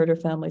stay with herder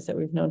families that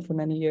we've known for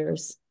many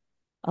years.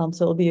 So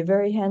it'll be a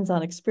very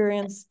hands-on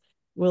experience.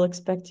 We'll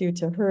expect you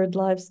to herd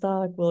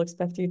livestock. We'll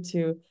expect you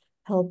to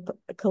help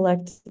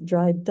collect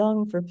dried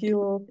dung for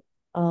fuel,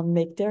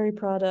 make dairy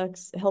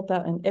products, help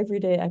out in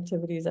everyday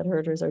activities that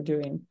herders are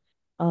doing.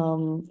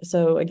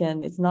 So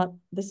again, this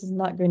is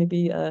not going to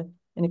be an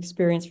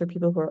experience for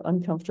people who are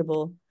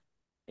uncomfortable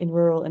in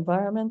rural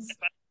environments.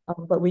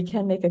 But we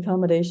can make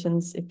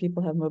accommodations if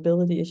people have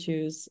mobility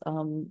issues.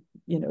 You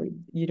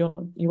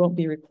won't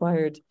be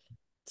required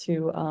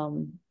to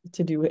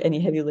do any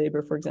heavy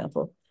labor, for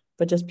example,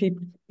 but just be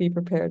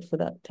prepared for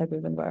that type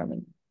of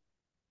environment.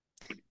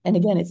 And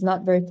again, it's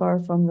not very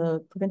far from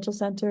the provincial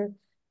center.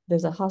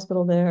 There's a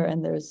hospital there,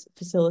 and there's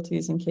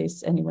facilities in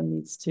case anyone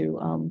needs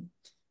to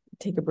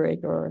take a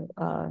break or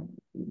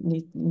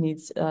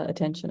needs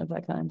attention of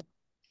that kind.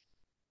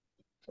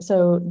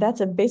 So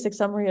that's a basic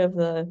summary of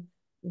the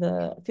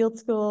field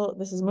school.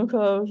 This is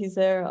Muko. He's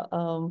there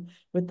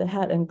with the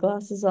hat and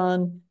glasses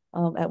on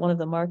at one of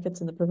the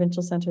markets in the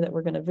provincial center that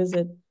we're going to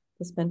visit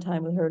to spend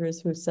time with herders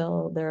who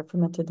sell their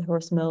fermented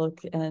horse milk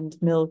and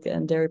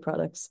dairy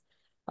products.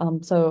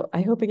 So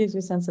I hope it gives you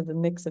a sense of the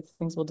mix of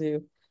things we'll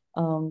do.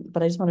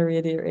 But I just want to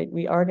reiterate,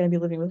 we are going to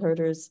be living with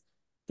herders.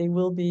 They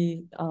will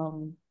be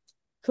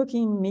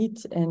cooking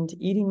meat and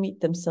eating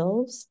meat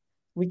themselves.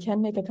 We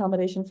can make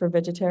accommodation for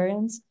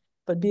vegetarians,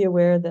 but be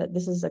aware that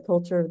this is a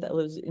culture that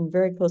lives in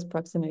very close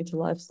proximity to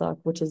livestock,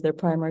 which is their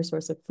primary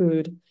source of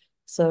food.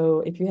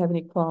 So if you have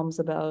any qualms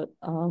about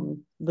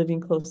living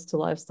close to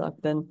livestock,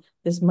 then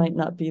this might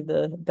not be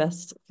the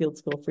best field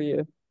school for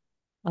you.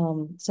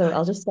 So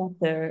I'll just stop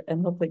there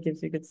and hopefully it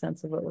gives you a good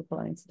sense of what we're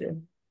planning to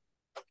do.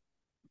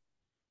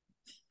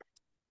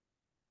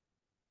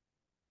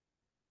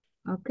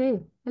 Okay,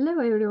 hello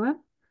everyone.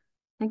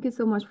 Thank you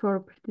so much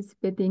for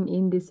participating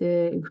in this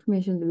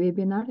information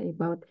webinar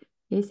about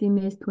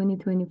ACMS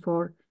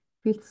 2024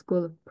 Field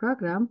School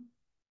Program.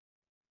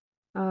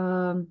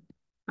 My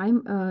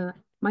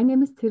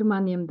name is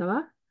Tsermaa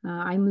Nyamdavaa.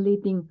 I'm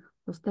leading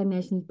Hustai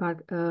National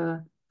Park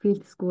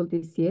Field School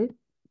this year.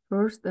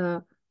 First,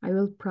 I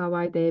will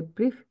provide a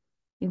brief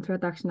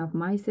introduction of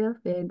myself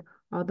and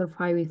other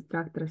 5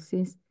 instructors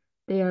since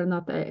they are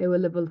not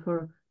available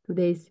for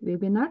today's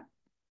webinar.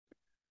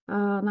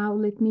 Now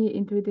let me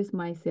introduce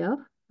myself.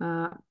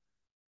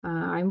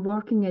 I'm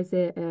working as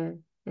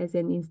an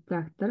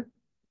instructor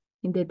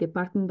in the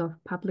Department of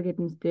Public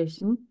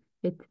Administration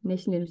at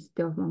National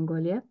University of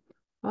Mongolia.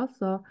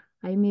 Also,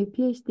 I'm a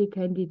PhD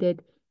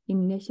candidate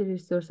in Natural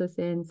Resources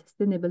and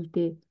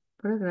Sustainability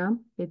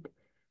program at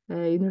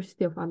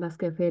University of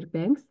Alaska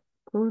Fairbanks.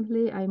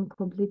 Currently, I'm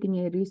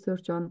completing a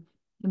research on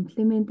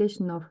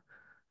implementation of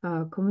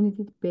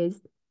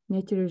community-based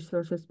natural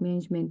resources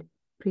management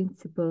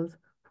principles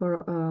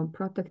for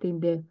protecting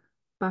the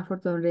buffer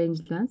zone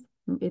rangelands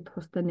at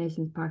Hustai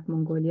National Park,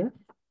 Mongolia.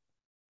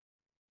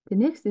 The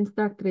next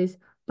instructor is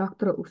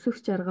Dr.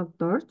 Usuk Jargal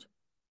Dorj.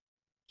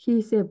 He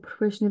is a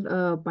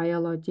professional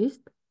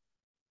biologist,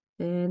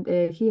 and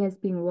he has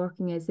been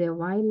working as a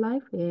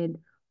wildlife and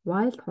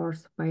wild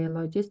horse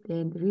biologist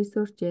and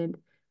research and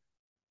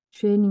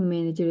training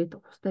manager at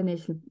Hustai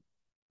National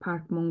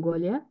Park,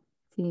 Mongolia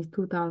since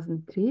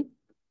 2003.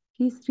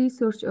 His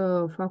research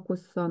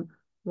focuses on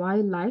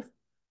wildlife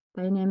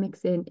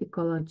dynamics and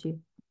ecology.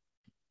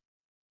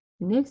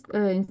 The next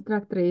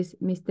instructor is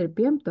Mr.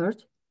 Biem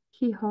Dorj.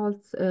 He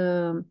holds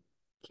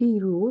key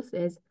roles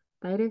as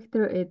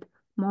director at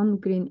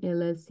Mount Green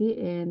LLC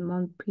and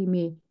Mount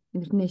Prime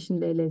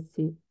International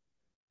LLC.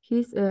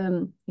 His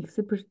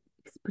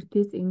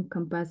expertise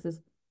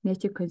encompasses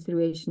nature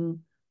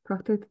conservation,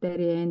 protected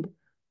area and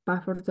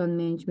buffer zone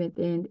management,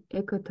 and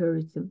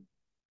ecotourism.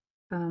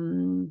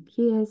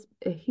 He has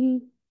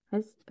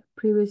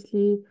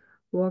previously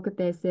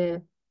worked as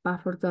a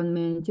buffer zone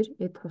manager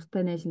at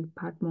Hustai National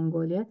Park,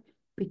 Mongolia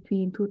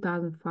between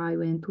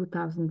 2005 and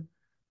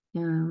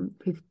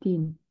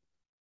 2015.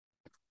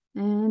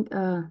 And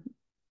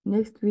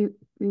next we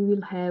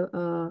will have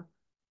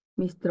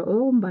Mr.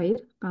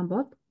 Oğunbayır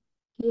Gambot.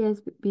 He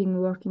has been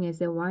working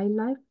as a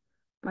wildlife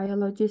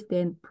biologist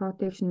and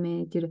protection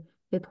manager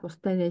at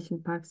Hustai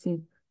National Park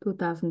since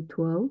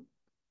 2012.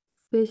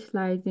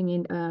 Specializing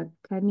in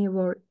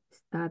carnivore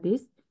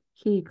studies,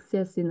 he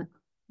excels in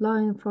law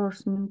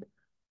enforcement,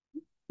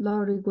 law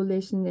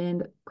regulation,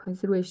 and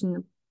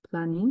conservation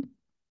planning.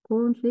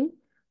 Currently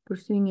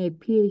pursuing a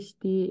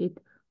PhD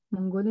at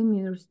Mongolian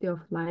University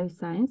of Life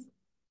Science.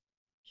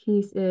 He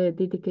is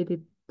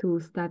dedicated to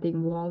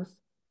studying wolves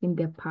in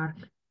the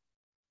park.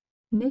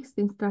 Next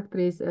instructor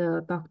is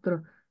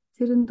Dr.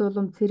 Цэрэн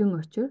Дулам Цэрэн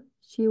Очир.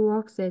 She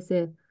works as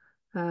a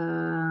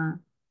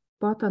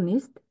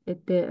botanist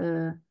at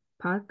the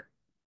park,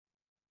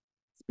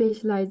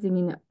 specializing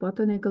in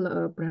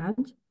botanical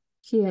branch.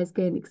 She has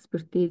gained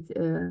expertise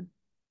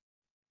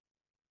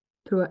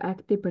through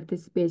active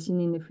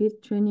participation in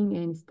field training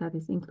and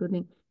studies,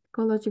 including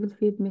ecological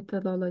field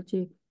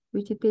methodology,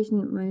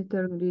 vegetation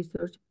monitoring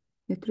research,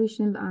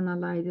 nutritional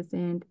analysis,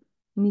 and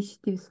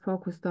initiatives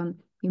focused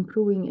on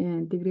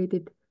improving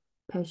degraded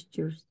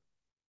pastures.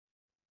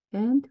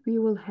 And we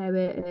will have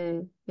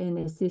an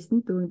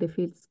assistant during the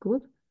field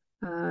school.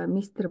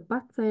 Mr.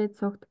 Batsayed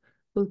Sokt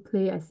will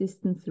play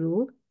assistant's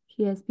role.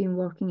 He has been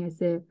working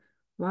as a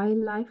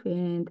wildlife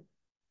and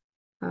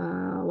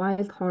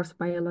wild horse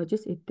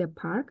biologist at the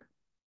park.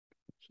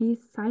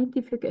 His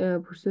scientific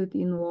pursuit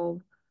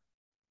involve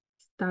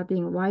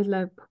studying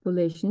wildlife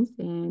populations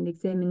and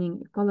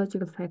examining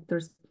ecological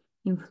factors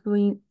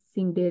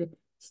influencing their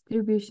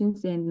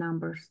distributions and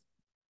numbers.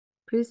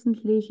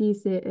 Presently, he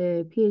is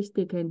a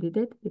PhD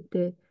candidate at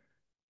the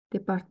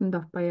Department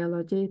of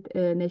Biology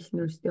at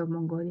National University of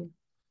Mongolia.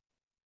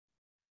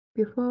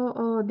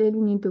 Before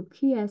delving into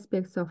key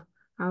aspects of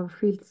our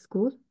field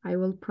school, I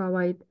will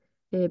provide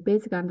a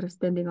basic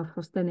understanding of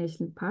Hustai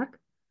National Park.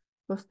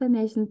 Hustai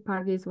National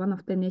Park is one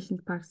of the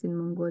national parks in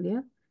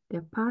Mongolia.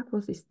 The park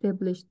was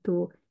established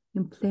to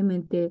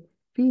implement the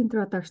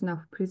reintroduction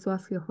of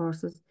Przewalski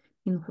horses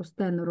in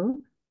Hustai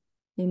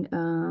in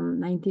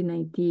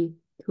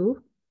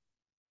 1992.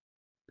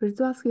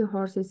 Przewalski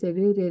horse is a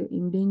rare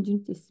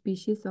endangered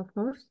species of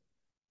horse.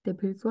 The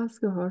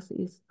Przewalski horse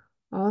is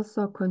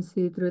also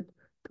considered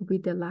to be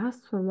the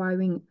last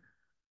surviving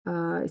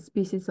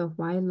species of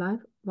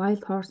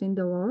wild horse in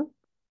the world.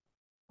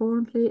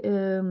 Currently,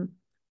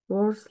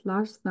 world's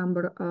largest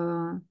number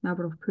of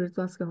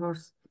Przewalski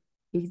horse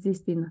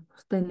exist in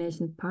Hustai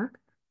National Park.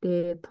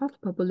 The total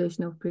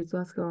population of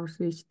Przewalski horse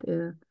reached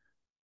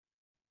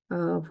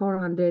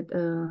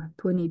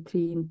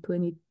 423 in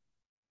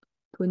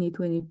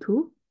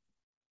 2022.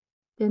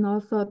 Then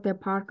also the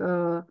park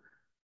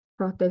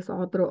protects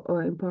other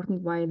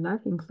important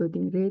wildlife,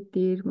 including red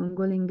deer,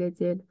 Mongolian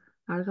gazelle,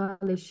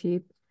 Ariell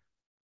sheep,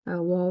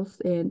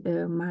 wolves, and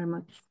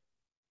marmots.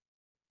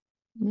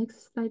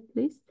 Next slide,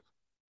 please.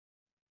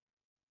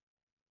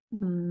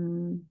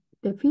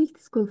 The field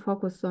school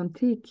focuses on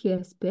three key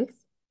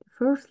aspects.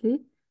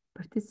 Firstly,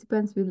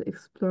 participants will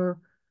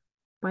explore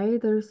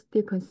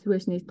biodiversity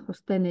conservation at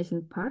Hustai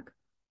National Park,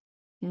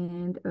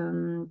 and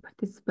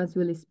participants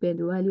will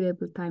spend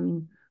valuable time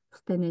in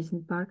Hustai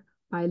National Park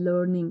by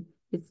learning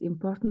its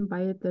important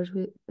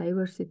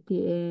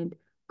biodiversity and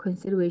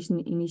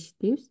conservation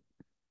initiatives.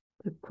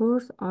 The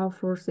course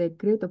offers a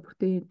great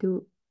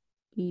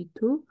opportunity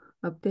to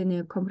obtain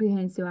a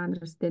comprehensive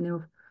understanding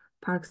of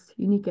park's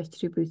unique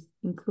attributes,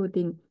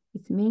 including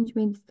its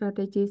management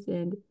strategies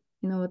and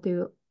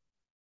innovative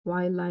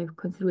wildlife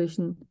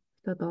conservation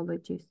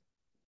methodologies.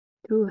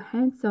 Through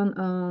hands-on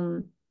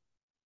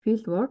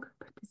fieldwork,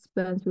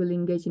 participants will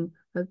engage in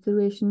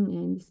observation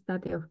and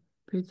study of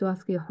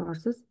Przewalski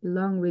horses,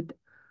 along with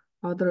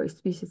other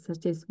species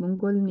such as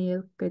Mongolian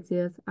elk,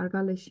 gazelles,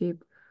 Ariell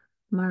sheep,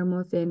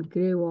 marmots, and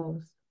gray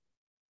wolves.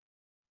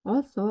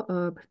 Also,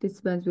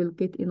 participants will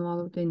get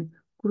involved in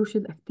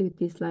crucial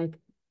activities like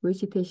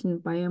vegetation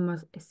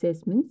biomass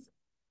assessments,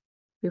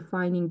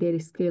 refining their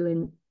skill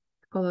in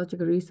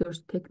ecological research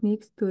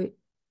techniques to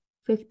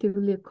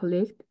effectively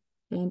collect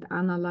and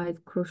analyze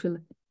crucial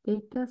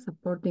data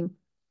supporting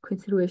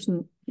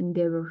conservation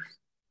endeavors.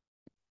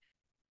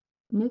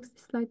 Next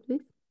slide,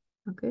 please.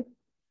 Okay.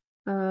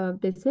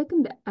 The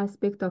second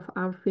aspect of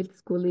our field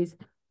school is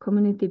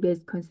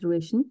community-based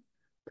conservation.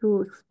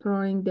 Through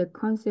exploring the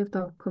concept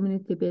of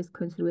community-based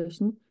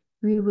conservation,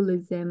 we will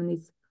examine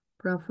its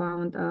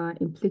profound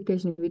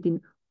implication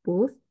within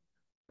both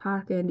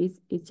park and its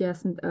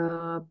adjacent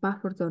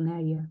buffer zone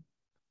area.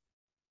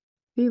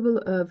 We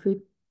will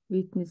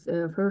witness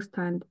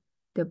firsthand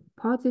the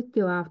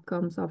positive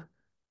outcomes of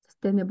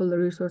sustainable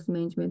resource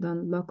management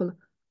on local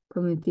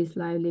communities'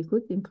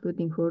 livelihoods,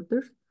 including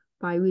herders,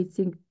 by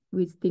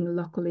visiting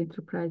local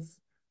enterprises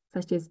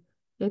such as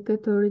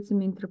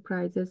ecotourism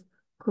enterprises,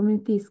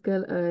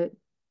 community-scale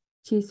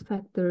cheese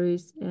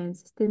factories, and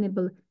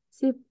sustainable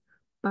sheep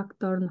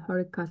buckthorn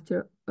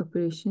horticulture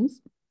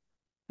operations.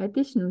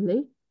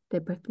 Additionally, the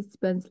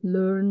participants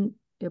learn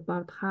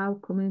about how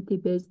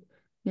community-based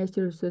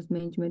natural resource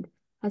management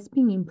has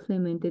been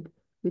implemented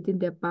within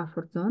the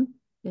buffer zone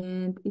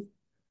and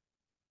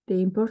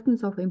the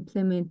importance of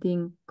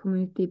implementing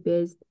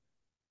community-based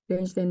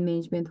rangeland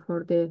management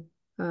for the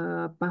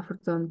buffer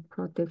zone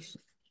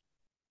protection.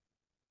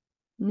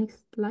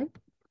 Next slide.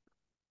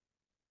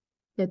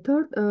 The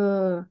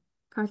third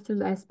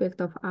cultural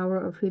aspect of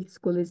our field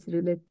school is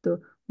related to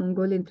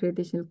Mongolian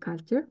traditional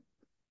culture.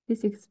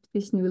 This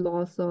expedition will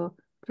also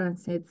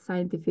transcend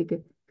scientific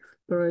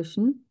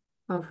exploration,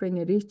 offering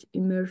a rich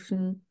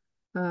immersion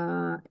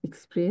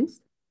experience.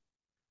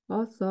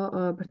 Also,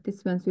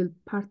 participants will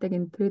partake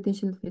in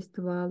traditional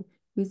festival,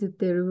 visit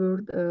the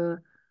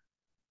revered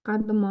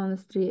Kanda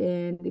Monastery,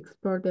 and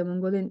explore the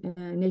Mongolian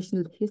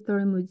National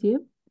History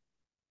Museum.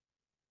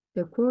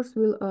 The course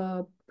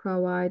will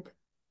provide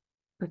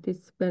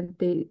participants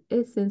the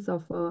essence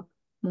of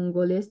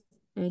Mongolia's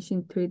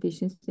ancient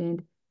traditions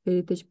and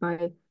heritage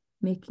by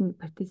making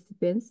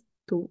participants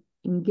to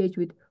engage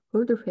with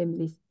older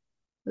families,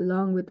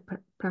 along with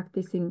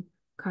practicing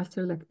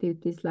cultural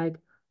activities like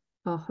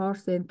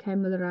horse and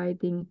camel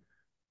riding,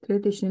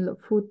 traditional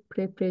food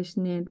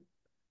preparation, and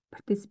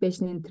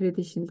participation in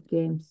traditional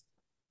games.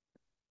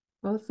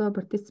 Also,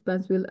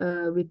 participants will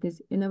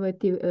witness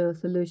innovative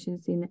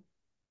solutions in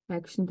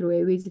action through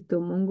a visit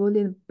to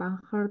Mongolian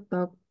Banjar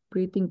dog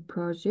breeding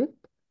project,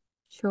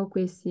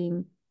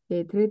 showcasing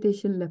a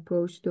traditional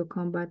approach to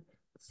combat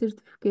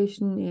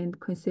certification and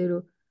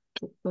conserve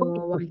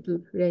vital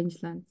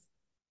rangelands.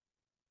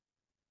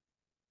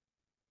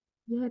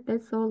 Yeah,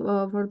 that's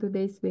all for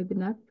today's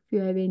webinar. If you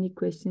have any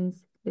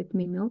questions, let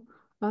me know.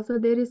 Also,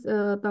 there is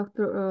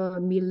Dr.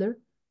 Miller.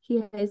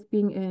 He has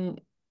been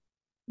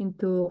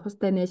into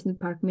Hustai National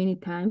Park many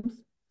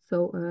times,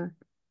 so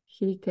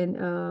he can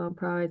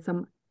provide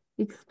some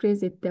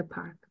experience at the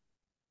park.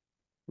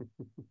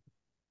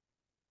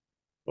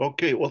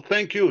 Okay, well,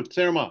 thank you,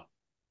 Tsermaa.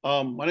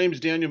 My name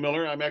is Daniel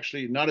Miller. I'm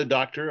actually not a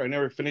doctor. I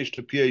never finished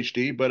a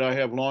PhD, but I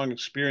have long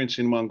experience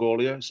in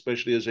Mongolia,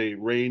 especially as a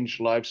range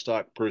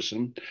livestock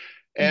person.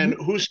 And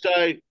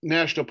Hustai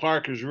National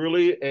Park is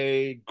really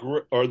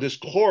this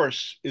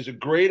course is a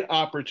great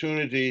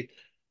opportunity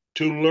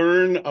to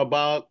learn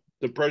about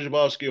the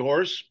Przhevalsky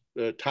horse,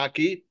 the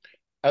taki,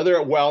 other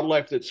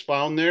wildlife that's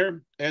found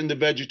there, and the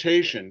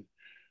vegetation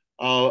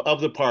of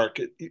the park.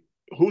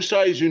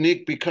 Hustai is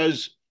unique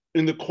because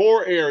in the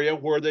core area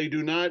where they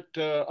do not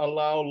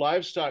allow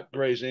livestock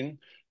grazing,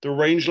 the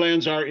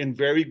rangelands are in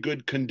very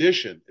good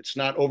condition. It's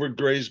not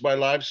overgrazed by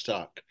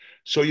livestock.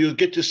 So you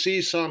get to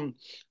see some,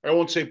 I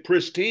won't say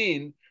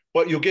pristine,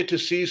 but you'll get to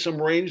see some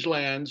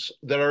rangelands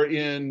that are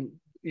in,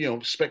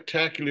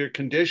 spectacular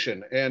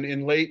condition. And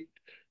in late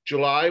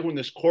July, when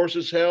this course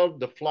is held,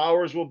 the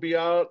flowers will be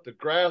out, the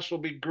grass will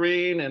be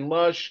green and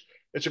lush.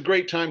 It's a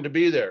great time to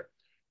be there.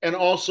 And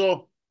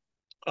also,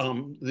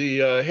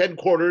 the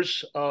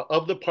headquarters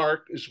of the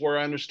park is where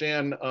I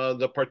understand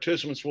the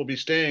participants will be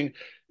staying,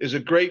 is a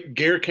great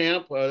gear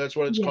camp. That's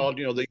what it's called,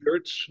 the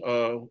yurts,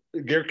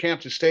 gear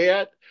camp to stay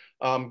at.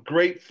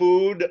 Great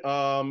food,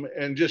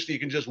 and you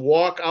can just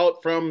walk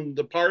out from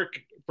the park,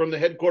 from the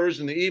headquarters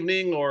in the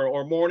evening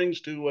or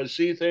mornings to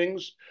see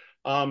things.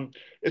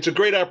 It's a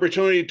great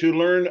opportunity to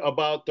learn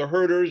about the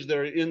herders that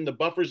are in the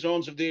buffer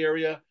zones of the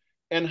area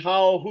and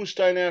how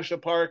Hustai National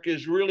Park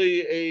is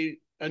really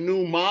a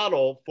new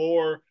model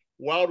for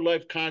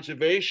wildlife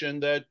conservation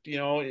that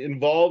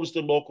involves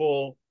the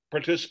local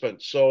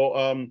participants.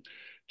 So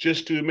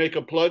just to make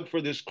a plug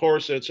for this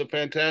course, it's a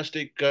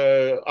fantastic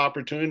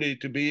opportunity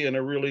to be in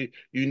a really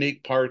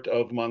unique part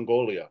of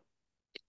Mongolia.